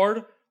of the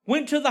Lord,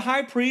 went to the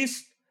high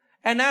priest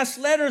and asked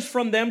letters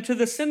from them to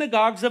the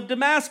synagogues of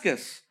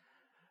Damascus,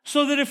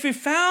 so that if he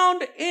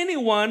found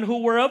anyone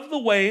who were of the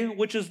way,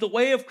 which is the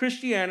way of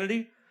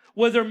Christianity,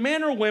 whether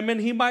men or women,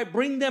 he might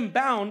bring them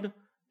bound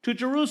to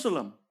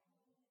Jerusalem.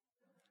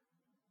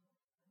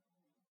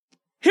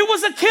 He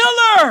was a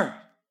killer.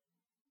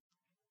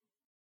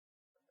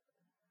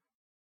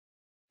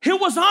 He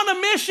was on a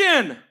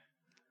mission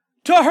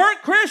to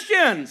hurt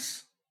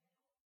Christians.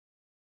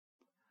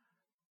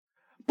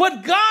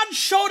 But God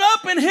showed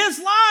up in his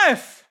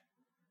life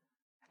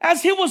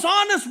as he was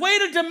on his way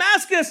to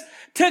Damascus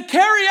to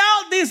carry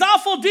out these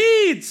awful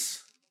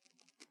deeds.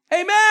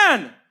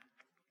 Amen.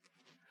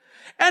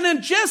 And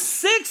in just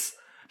 6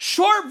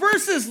 short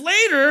verses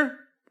later,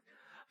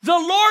 the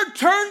Lord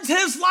turns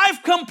his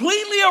life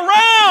completely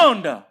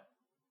around.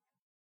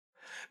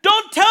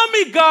 Don't tell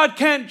me God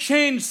can't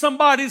change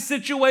somebody's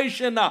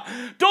situation.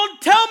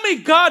 Don't tell me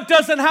God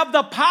doesn't have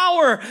the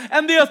power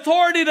and the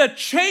authority to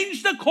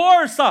change the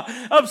course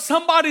of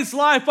somebody's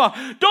life.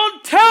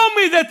 Don't tell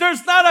me that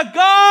there's not a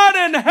God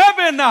in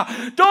heaven.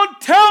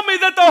 Don't tell me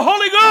that the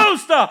Holy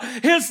Ghost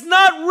is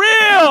not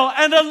real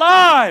and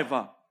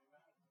alive.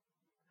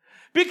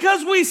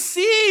 Because we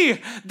see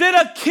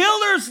that a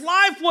killer's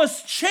life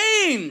was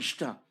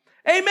changed.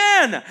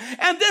 Amen.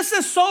 And this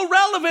is so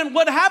relevant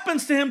what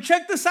happens to him.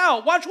 Check this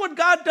out. Watch what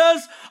God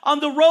does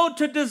on the road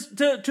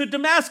to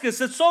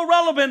Damascus. It's so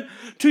relevant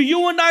to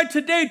you and I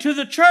today, to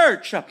the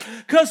church.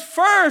 Because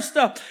first,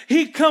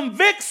 he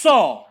convicts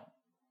Saul.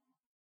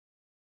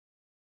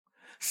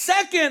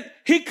 Second,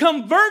 he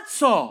converts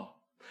Saul.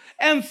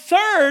 And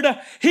third,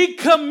 he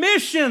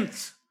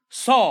commissions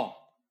Saul.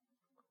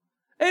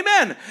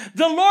 Amen.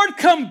 The Lord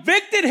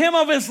convicted him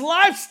of his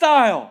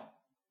lifestyle.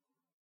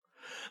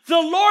 The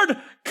Lord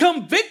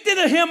convicted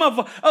him of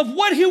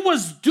what he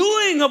was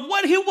doing, of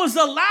what he was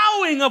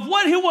allowing, of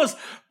what he was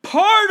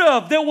part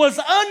of that was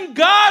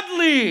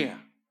ungodly.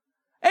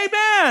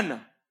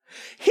 Amen.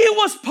 He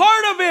was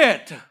part of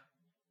it.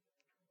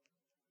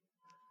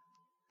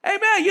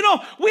 Amen.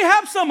 We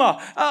have some,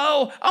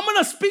 I'm going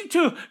to speak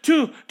to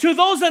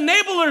those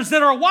enablers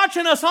that are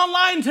watching us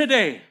online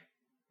today.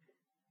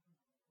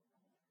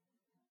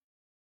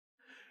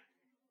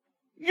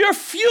 You're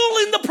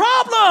fueling the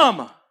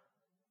problem.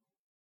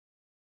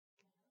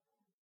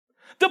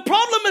 The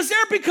problem is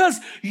there because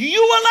you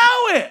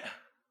allow it.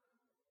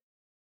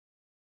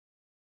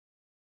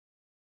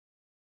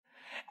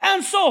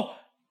 And so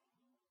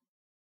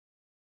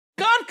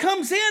God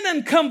comes in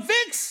and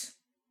convicts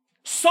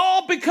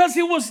Saul because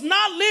he was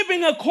not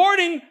living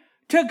according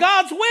to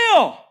God's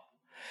will.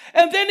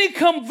 And then he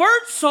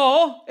converts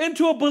Saul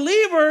into a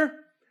believer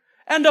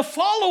and a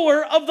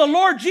follower of the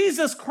Lord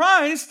Jesus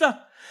Christ.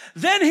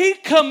 Then he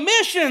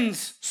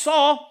commissions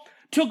Saul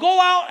to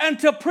go out and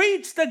to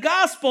preach the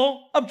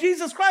gospel of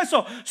Jesus Christ.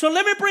 So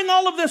let me bring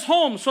all of this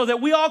home so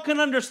that we all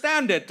can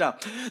understand it.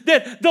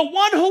 That the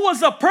one who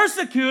was a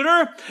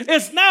persecutor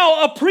is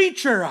now a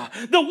preacher.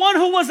 The one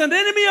who was an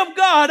enemy of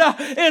God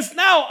is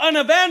now an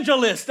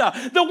evangelist.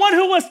 The one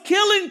who was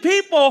killing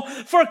people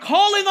for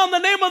calling on the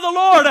name of the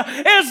Lord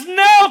is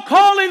now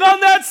calling on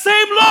that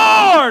same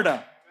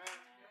Lord.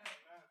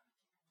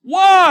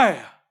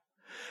 Why?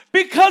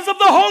 Because of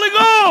the Holy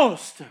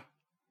Ghost.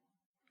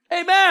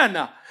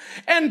 Amen.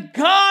 And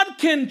God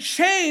can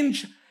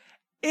change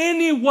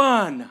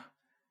anyone.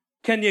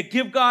 Can you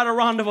give God a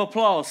round of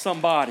applause,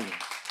 somebody?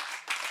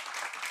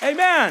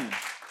 Amen.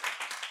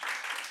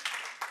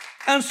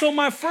 And so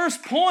my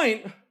first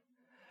point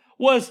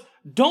was,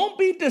 don't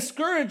be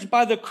discouraged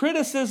by the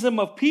criticism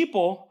of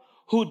people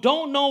who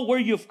don't know where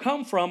you've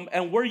come from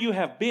and where you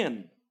have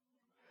been.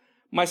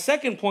 My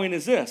second point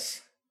is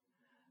this,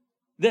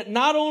 that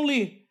not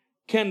only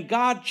can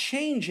God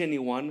change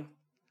anyone,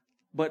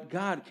 but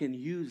God can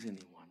use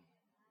anyone.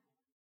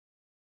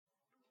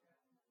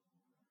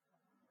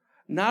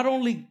 Not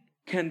only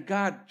did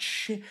God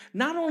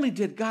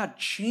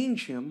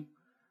change him,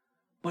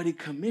 but he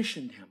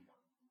commissioned him.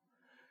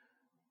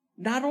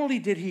 Not only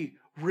did he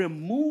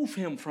remove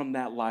him from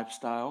that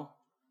lifestyle,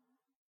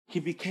 he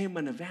became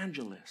an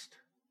evangelist.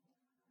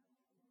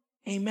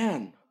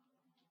 Amen.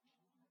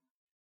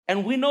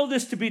 And we know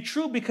this to be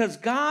true because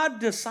God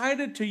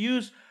decided to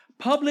use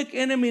public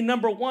enemy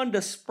number one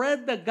to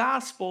spread the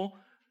gospel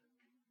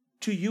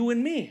to you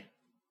and me.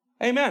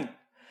 Amen.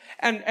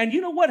 And you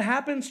know what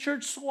happens,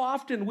 church? So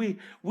often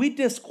we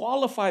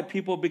disqualify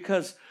people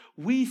because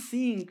we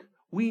think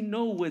we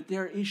know what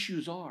their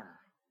issues are.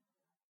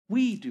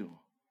 We do.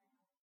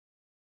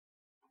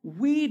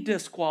 We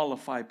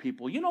disqualify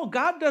people. You know,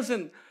 God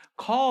doesn't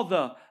call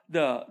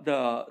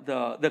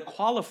the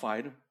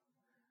qualified.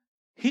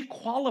 He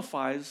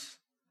qualifies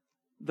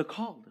the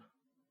called.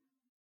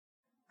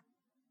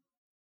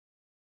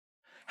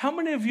 How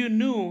many of you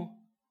knew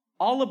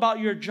all about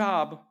your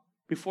job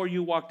before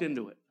you walked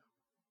into it?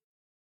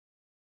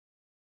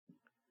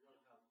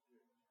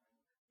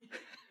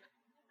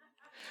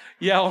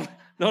 Yeah,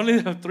 only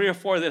the 3 or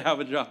 4 that have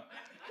a job.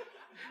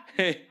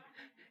 Hey,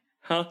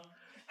 huh?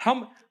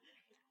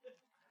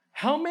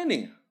 How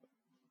many?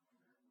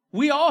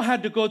 We all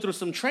had to go through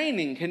some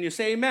training. Can you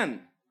say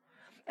amen?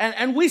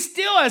 And we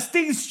still, as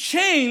things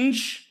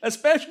change,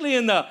 especially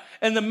in the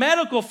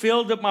medical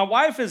field that my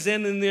wife is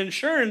in the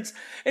insurance,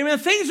 amen,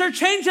 things are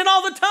changing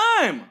all the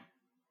time.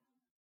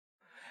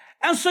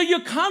 And so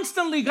you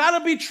constantly got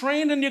to be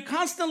trained and you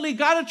constantly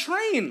got to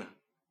train.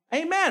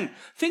 Amen.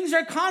 Things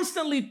are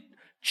constantly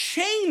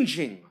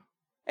changing.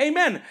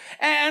 Amen.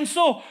 And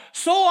so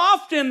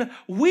often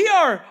we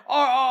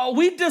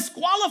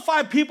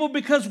disqualify people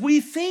because we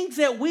think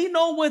that we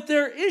know what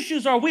their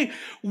issues are. We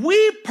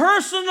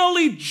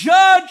personally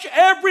judge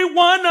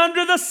everyone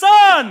under the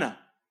sun.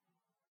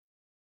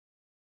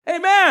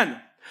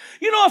 Amen.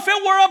 You know, if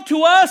it were up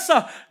to us,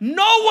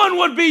 no one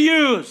would be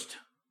used.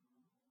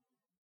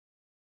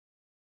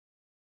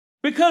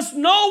 Because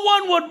no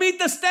one would meet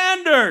the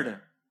standard.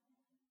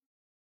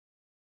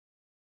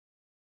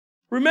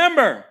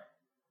 Remember,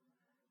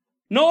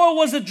 Noah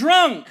was a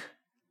drunk,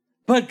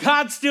 but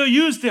God still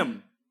used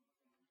him.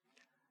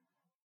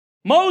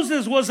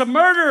 Moses was a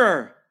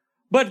murderer,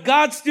 but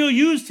God still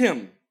used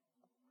him.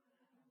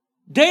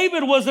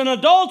 David was an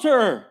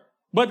adulterer,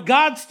 but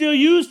God still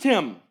used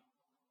him.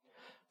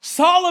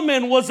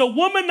 Solomon was a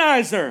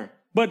womanizer,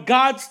 but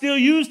God still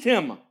used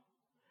him.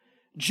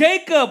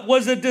 Jacob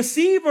was a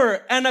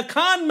deceiver and a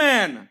con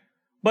man,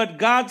 but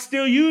God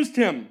still used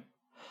him.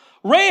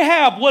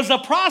 Rahab was a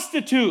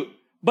prostitute,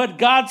 but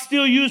God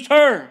still used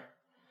her.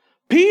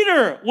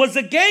 Peter was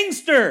a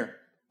gangster,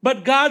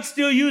 but God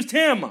still used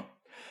him.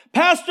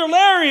 Pastor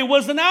Larry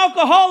was an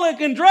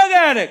alcoholic and drug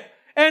addict,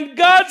 and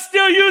God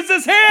still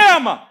uses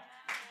him.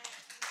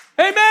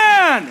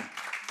 Amen.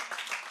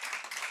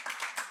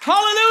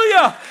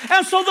 Hallelujah.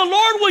 And so the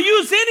Lord will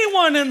use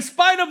anyone in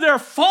spite of their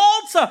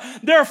faults,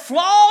 their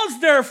flaws,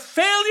 their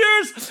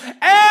failures,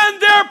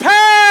 and their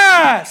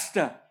past.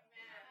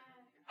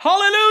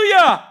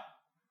 Hallelujah.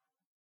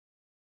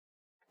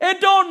 It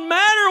don't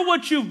matter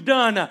what you've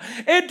done.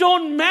 It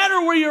don't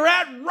matter where you're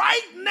at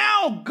right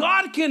now.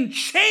 God can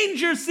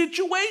change your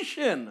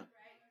situation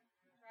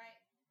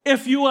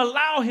if you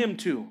allow him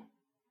to.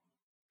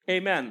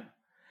 Amen.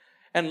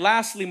 And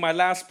lastly, my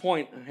last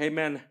point,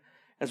 amen,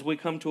 as we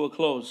come to a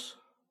close.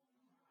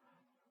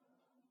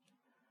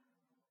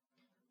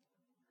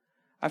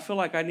 I feel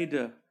like I need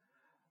to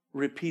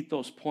repeat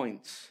those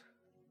points.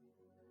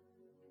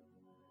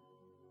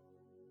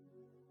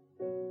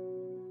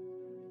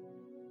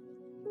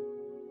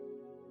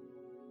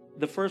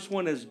 The first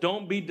one is,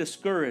 don't be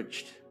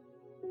discouraged.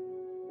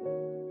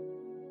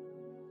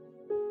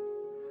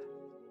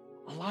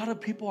 A lot of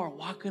people are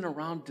walking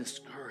around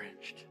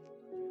discouraged.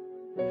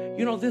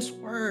 You know, this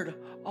word,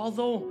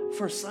 although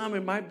for some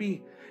it might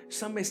be,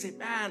 some may say,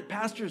 man,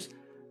 pastors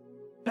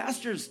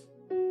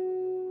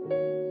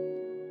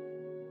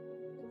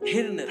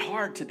hitting it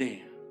hard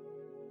today.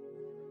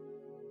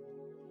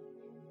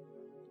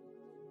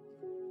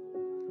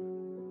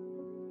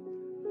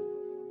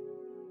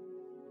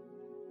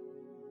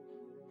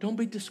 Don't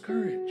be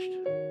discouraged.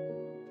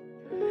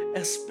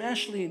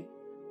 Especially,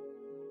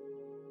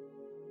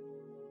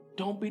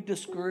 don't be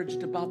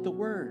discouraged about the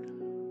word.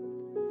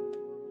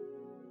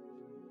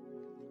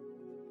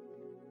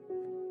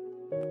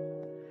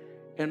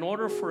 In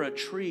order for a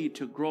tree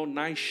to grow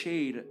nice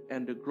shade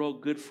and to grow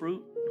good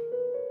fruit,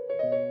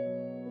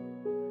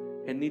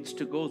 it needs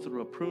to go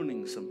through a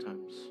pruning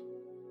sometimes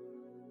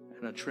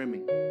and a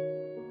trimming.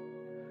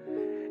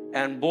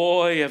 And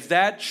boy, if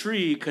that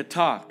tree could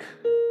talk.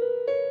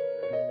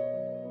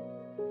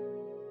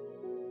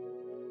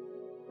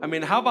 I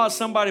mean, how about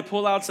somebody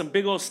pull out some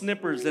big old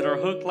snippers that are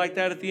hooked like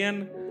that at the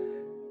end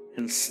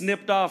and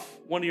snipped off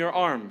one of your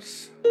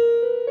arms,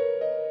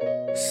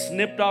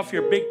 snipped off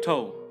your big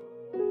toe,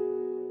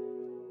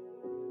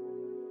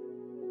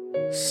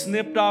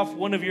 snipped off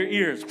one of your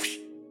ears.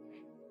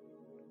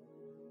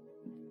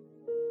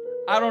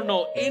 I don't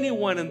know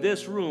anyone in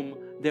this room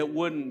that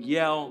wouldn't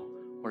yell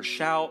or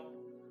shout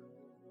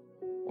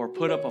or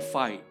put up a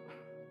fight.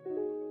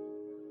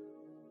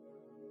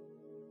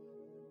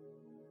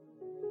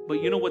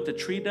 But you know what the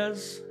tree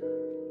does?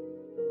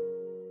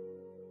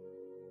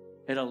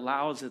 It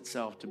allows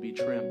itself to be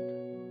trimmed.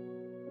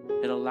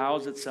 It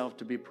allows itself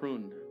to be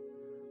pruned.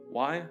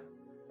 Why?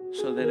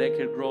 So that it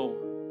could grow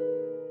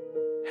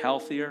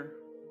healthier.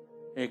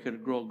 It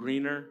could grow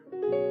greener.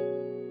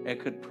 It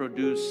could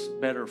produce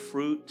better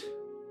fruit.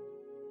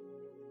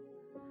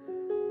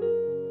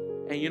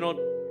 And you know,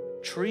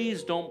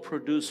 trees don't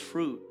produce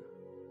fruit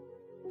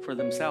for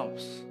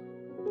themselves.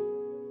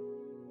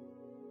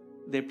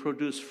 They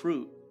produce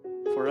fruit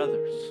for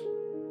others.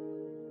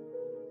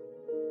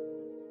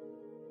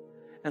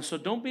 And so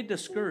don't be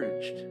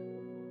discouraged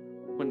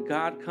when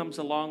God comes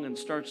along and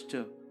starts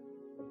to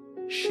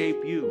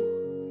shape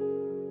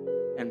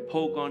you and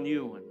poke on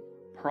you and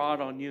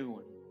prod on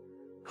you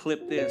and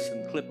clip this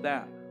and clip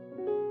that.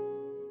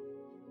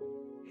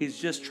 He's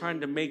just trying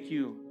to make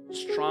you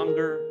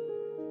stronger,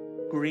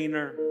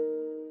 greener,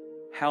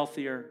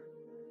 healthier,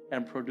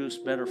 and produce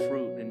better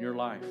fruit in your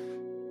life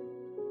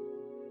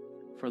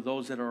for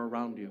those that are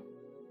around you.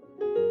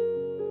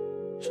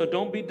 So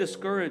don't be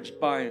discouraged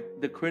by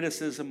the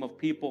criticism of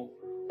people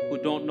who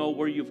don't know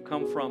where you've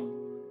come from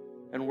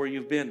and where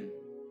you've been.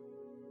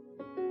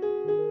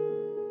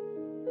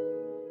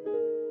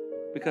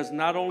 Because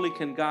not only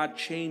can God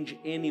change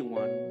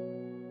anyone,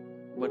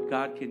 but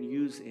God can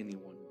use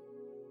anyone.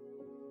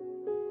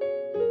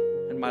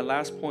 And my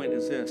last point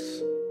is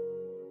this.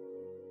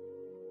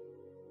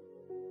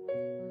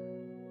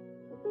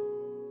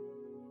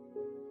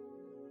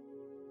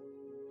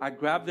 I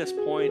grabbed this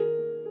point,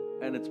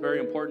 and it's very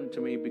important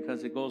to me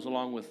because it goes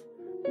along with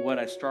what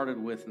I started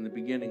with in the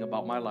beginning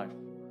about my life.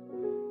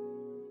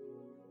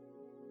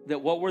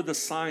 That what were the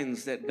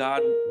signs that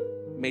God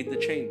made the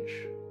change?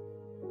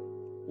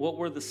 What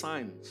were the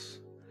signs?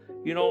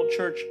 You know,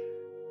 church,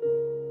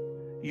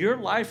 your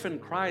life in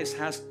Christ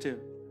has to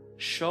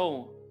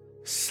show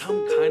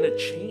some kind of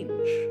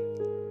change.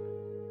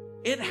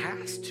 It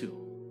has to.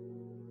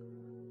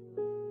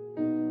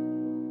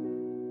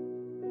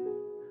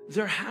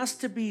 There has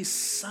to be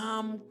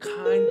some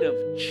kind of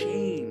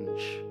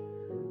change.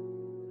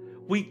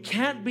 We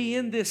can't be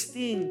in this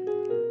thing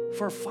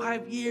for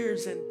 5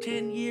 years and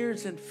 10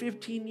 years and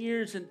 15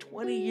 years and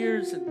 20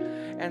 years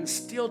and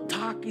still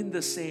talking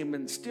the same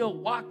and still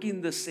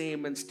walking the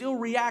same and still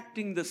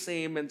reacting the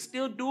same and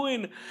still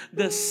doing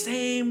the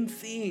same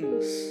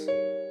things.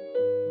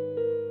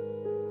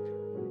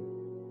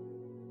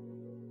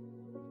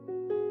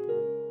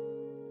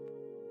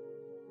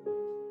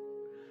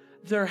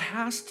 There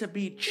has to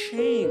be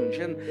change.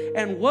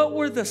 And what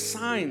were the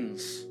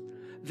signs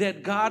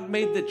that God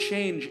made the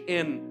change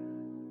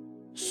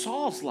in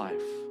Saul's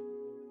life?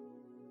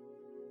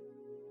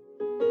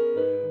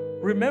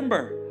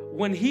 Remember,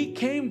 when he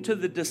came to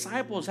the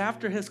disciples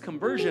after his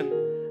conversion,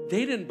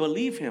 they didn't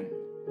believe him.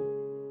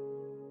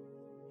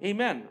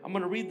 Amen. I'm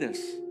going to read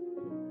this.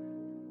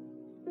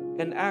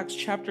 In Acts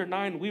chapter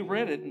 9, we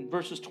read it in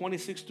verses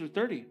 26 through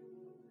 30.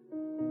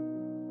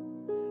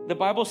 The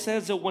Bible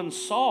says that when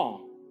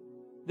Saul,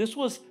 this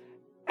was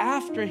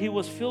after he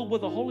was filled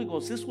with the Holy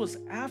Ghost. This was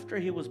after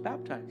he was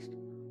baptized.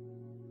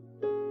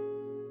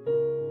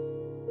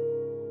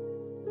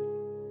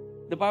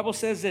 The Bible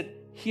says that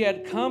he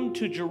had come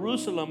to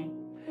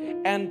Jerusalem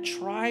and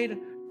tried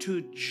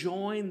to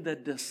join the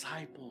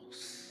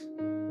disciples.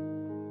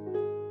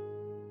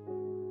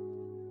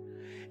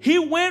 He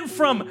went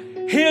from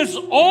his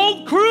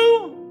old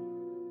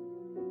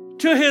crew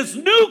to his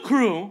new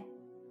crew,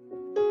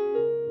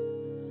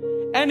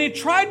 and he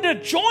tried to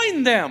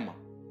join them.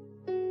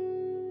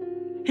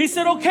 He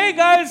said, okay,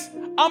 guys,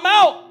 I'm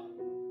out.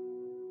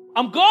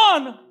 I'm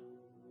gone.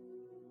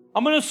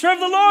 I'm going to serve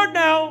the Lord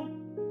now.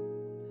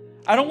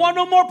 I don't want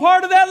no more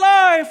part of that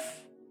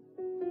life.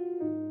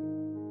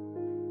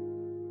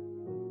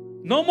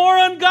 No more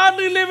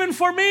ungodly living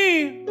for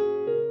me.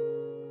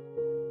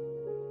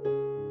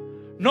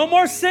 No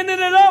more sending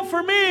it up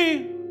for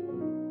me.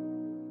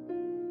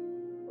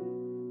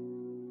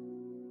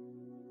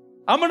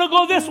 I'm going to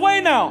go this way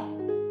now.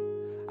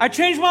 I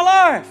changed my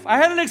life. I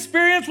had an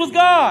experience with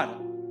God.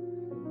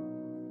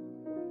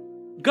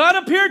 God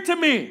appeared to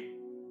me.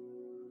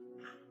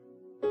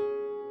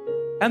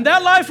 And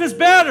that life is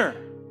better.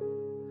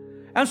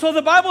 And so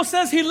the Bible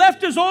says he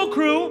left his old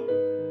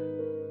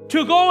crew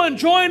to go and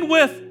join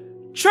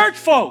with church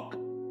folk.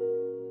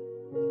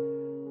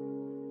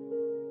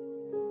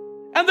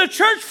 And the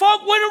church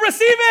folk wouldn't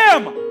receive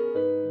him.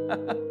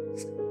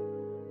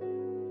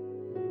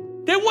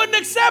 They wouldn't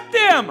accept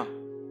him.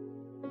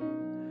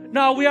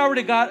 No,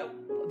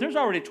 there's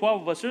already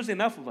 12 of us. There's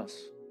enough of us.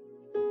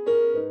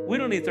 We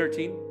don't need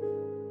 13.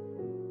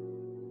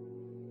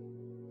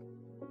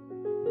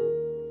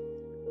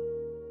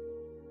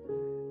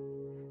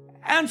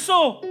 And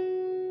so,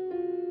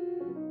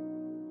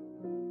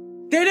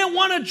 they didn't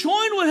want to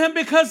join with him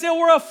because they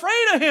were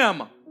afraid of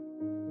him.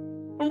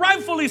 And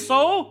rightfully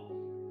so.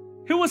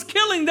 He was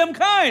killing them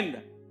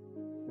kind.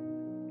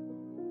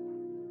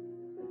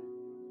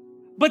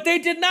 But they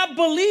did not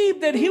believe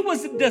that he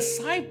was a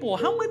disciple.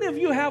 How many of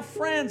you have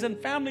friends and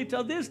family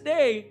till this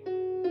day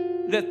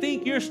that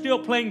think you're still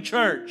playing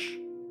church?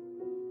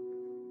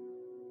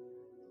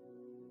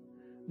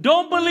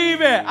 Don't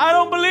believe it. I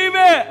don't believe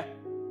it.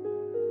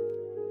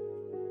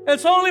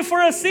 It's only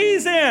for a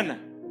season.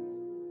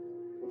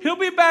 He'll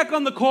be back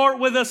on the court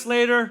with us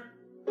later.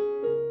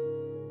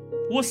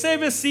 We'll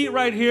save his seat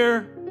right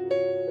here.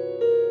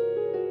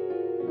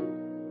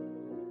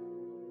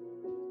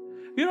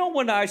 You know,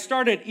 when I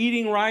started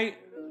eating right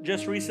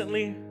just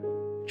recently,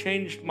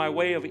 changed my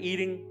way of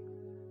eating,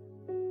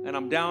 and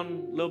I'm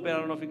down a little bit. I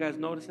don't know if you guys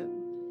notice it.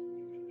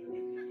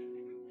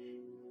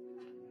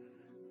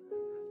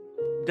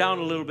 Down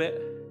a little bit.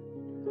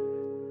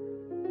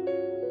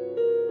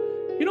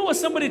 You know what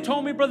somebody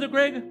told me, Brother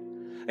Greg?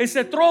 They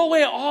said, throw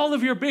away all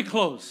of your big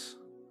clothes.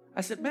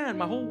 I said, man,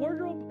 my whole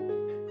wardrobe?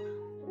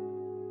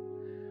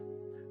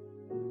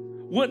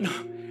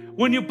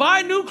 When you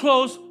buy new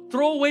clothes,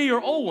 throw away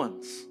your old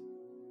ones.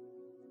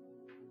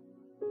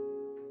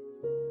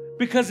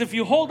 Because if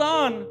you hold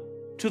on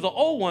to the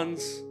old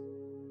ones,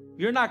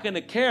 you're not going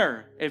to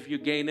care if you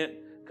gain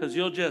it, because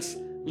you'll just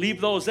leave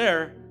those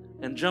there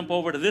and jump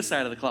over to this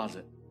side of the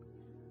closet.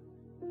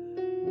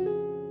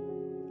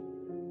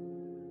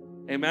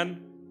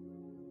 Amen?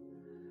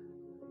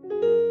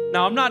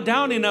 Now, I'm not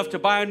down enough to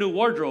buy a new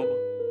wardrobe,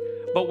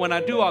 but when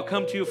I do, I'll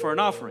come to you for an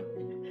offering.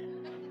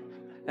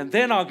 And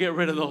then I'll get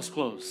rid of those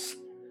clothes.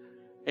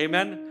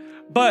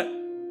 Amen? But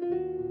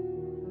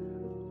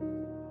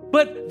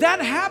that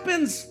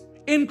happens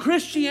in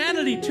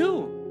Christianity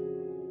too.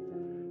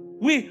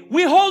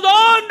 We hold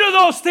on to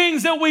those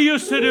things that we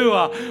used to do.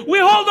 We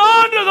hold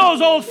on to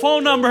those old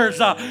phone numbers.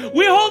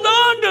 We hold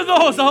on to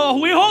those.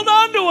 We hold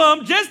on to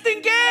them just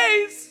in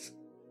case.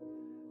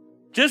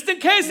 Just in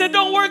case it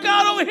don't work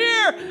out over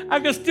here, I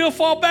can still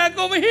fall back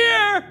over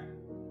here.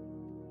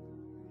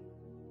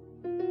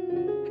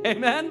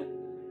 Amen?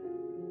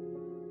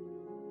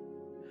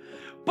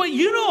 But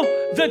you know,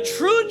 the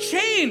true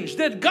change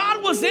that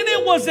God was in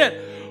it was that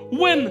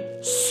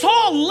when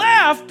Saul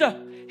left,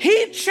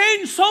 he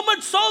changed so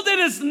much so that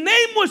his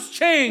name was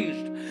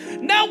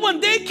changed. Now when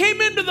they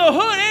came into the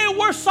hood, hey,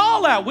 where's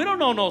Saul at? We don't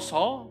know no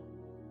Saul.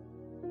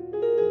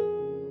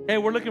 Hey,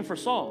 we're looking for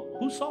Saul.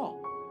 Who's Saul?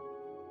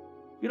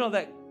 You know,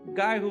 that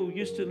guy who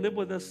used to live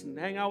with us and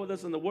hang out with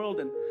us in the world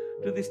and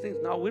do these things.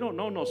 No, we don't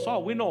know no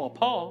Saul. We know a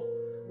Paul,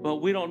 but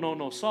we don't know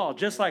no Saul.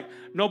 Just like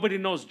nobody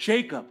knows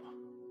Jacob.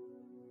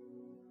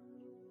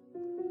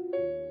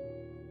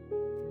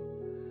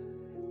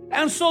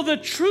 And so the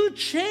true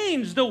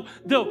change,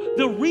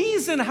 the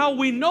reason how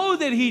we know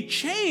that he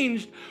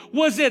changed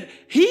was that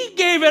he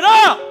gave it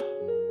up.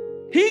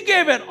 He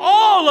gave it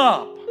all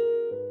up.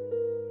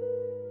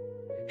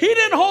 He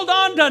didn't hold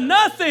on to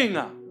nothing.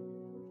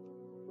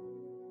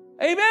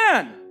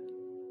 Amen.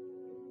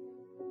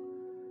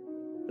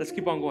 Let's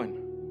keep on going.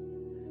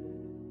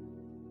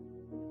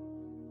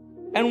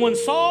 And when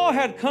Saul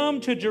had come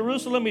to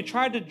Jerusalem, he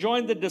tried to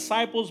join the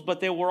disciples, but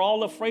they were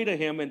all afraid of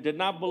him and did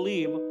not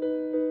believe.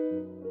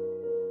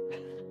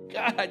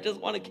 God, I just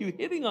want to keep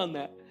hitting on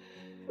that.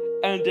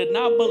 And did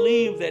not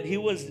believe that he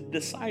was a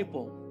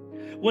disciple.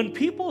 When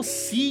people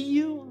see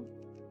you,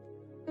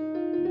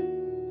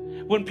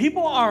 when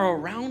people are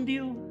around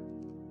you,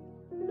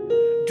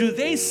 do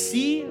they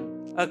see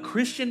a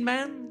Christian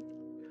man?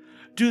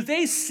 Do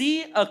they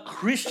see a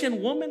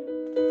Christian woman?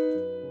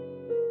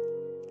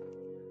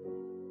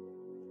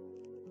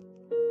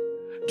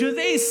 Do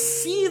they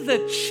see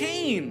the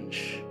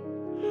change?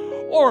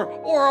 Or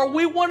are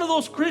we one of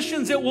those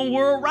Christians that when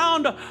we're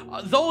around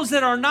those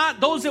that are not,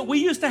 those that we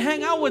used to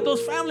hang out with,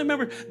 those family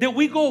members, that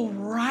we go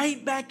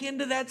right back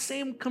into that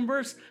same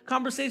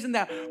conversation,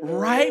 that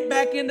right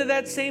back into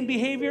that same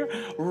behavior,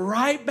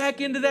 right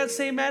back into that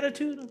same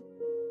attitude?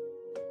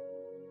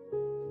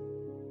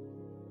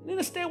 You need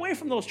to stay away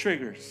from those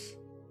triggers.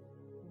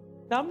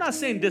 Now, I'm not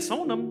saying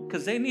disown them,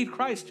 because they need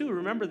Christ too.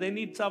 Remember, they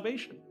need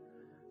salvation.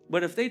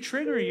 But if they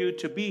trigger you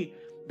to be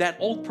that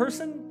old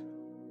person,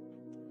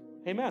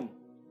 amen.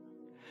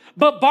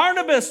 But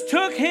Barnabas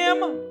took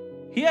him.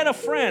 He had a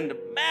friend.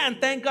 Man,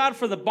 thank God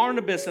for the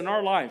Barnabas in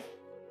our life.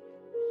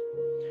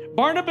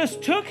 Barnabas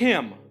took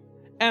him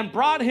and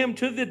brought him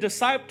to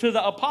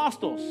the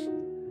apostles,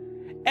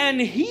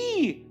 and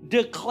he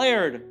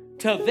declared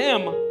to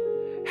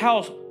them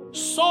how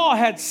Saul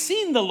had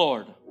seen the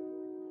Lord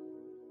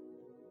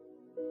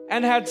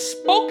and had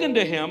spoken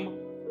to him,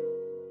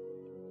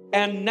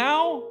 and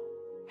now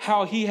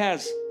how he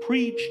has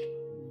preached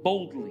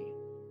boldly.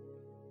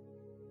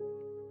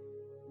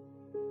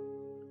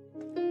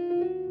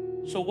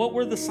 So what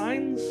were the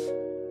signs?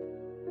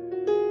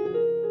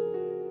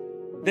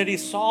 That he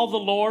saw the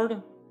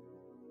Lord.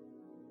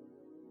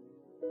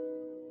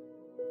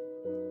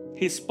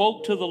 He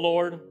spoke to the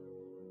Lord.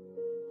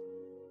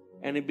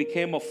 And he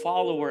became a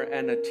follower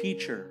and a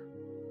teacher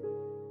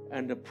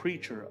and a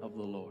preacher of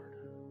the Lord.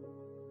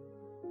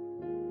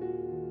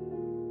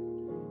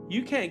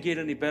 You can't get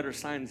any better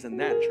signs than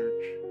that,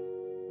 church.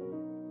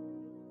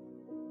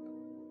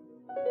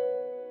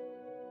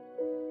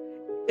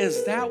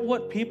 Is that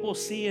what people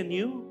see in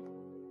you?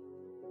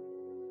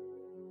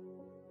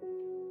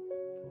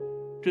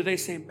 Do they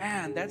say,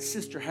 man, that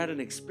sister had an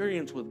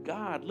experience with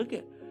God. Look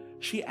at,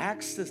 she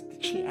acts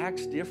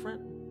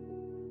different.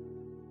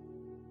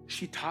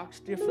 She talks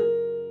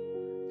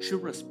different. She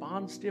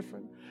responds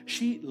different.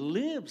 She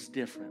lives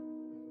different.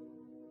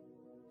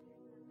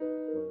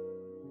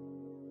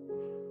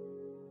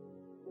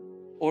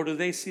 Or do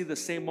they see the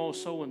same old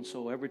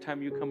so-and-so every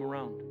time you come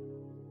around?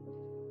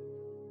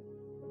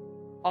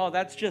 Oh,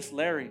 that's just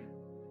Larry.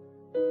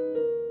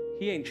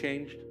 He ain't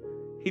changed.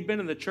 He'd been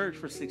in the church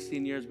for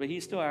 16 years, but he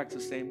still acts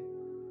the same.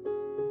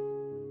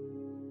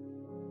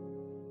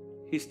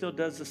 He still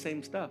does the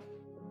same stuff.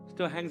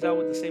 Still hangs out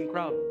with the same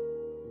crowd.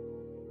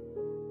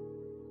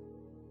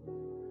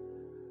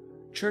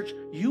 Church,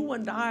 you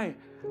and I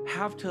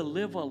have to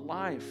live a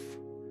life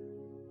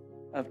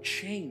of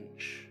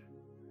change.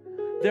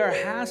 There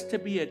has to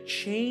be a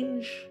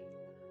change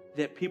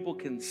that people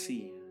can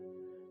see.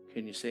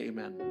 Can you say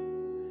amen?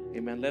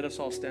 Amen. Let us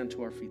all stand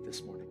to our feet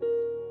this morning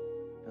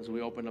as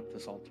we open up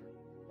this altar.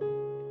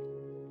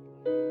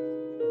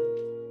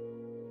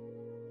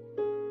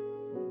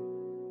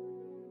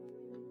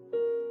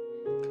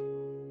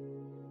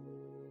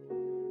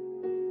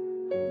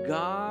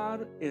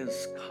 God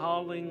is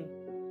calling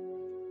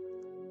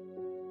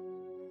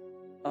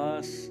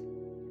us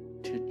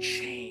to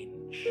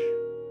change.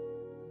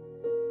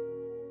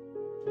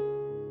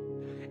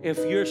 If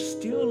you're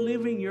still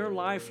living your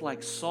life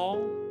like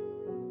Saul,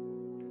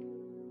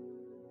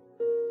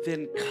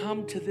 then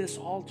come to this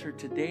altar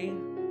today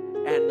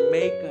and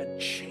make a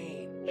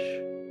change.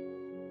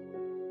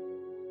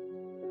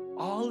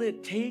 All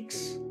it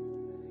takes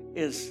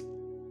is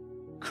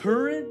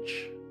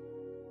courage,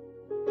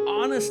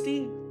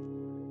 honesty,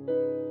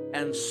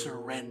 and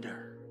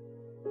surrender.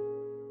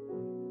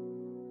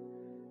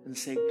 And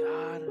say,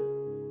 God,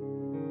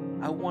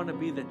 I want to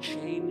be the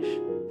change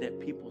that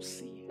people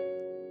see.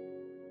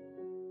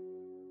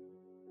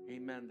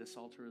 Amen. This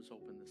altar is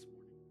open this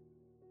morning.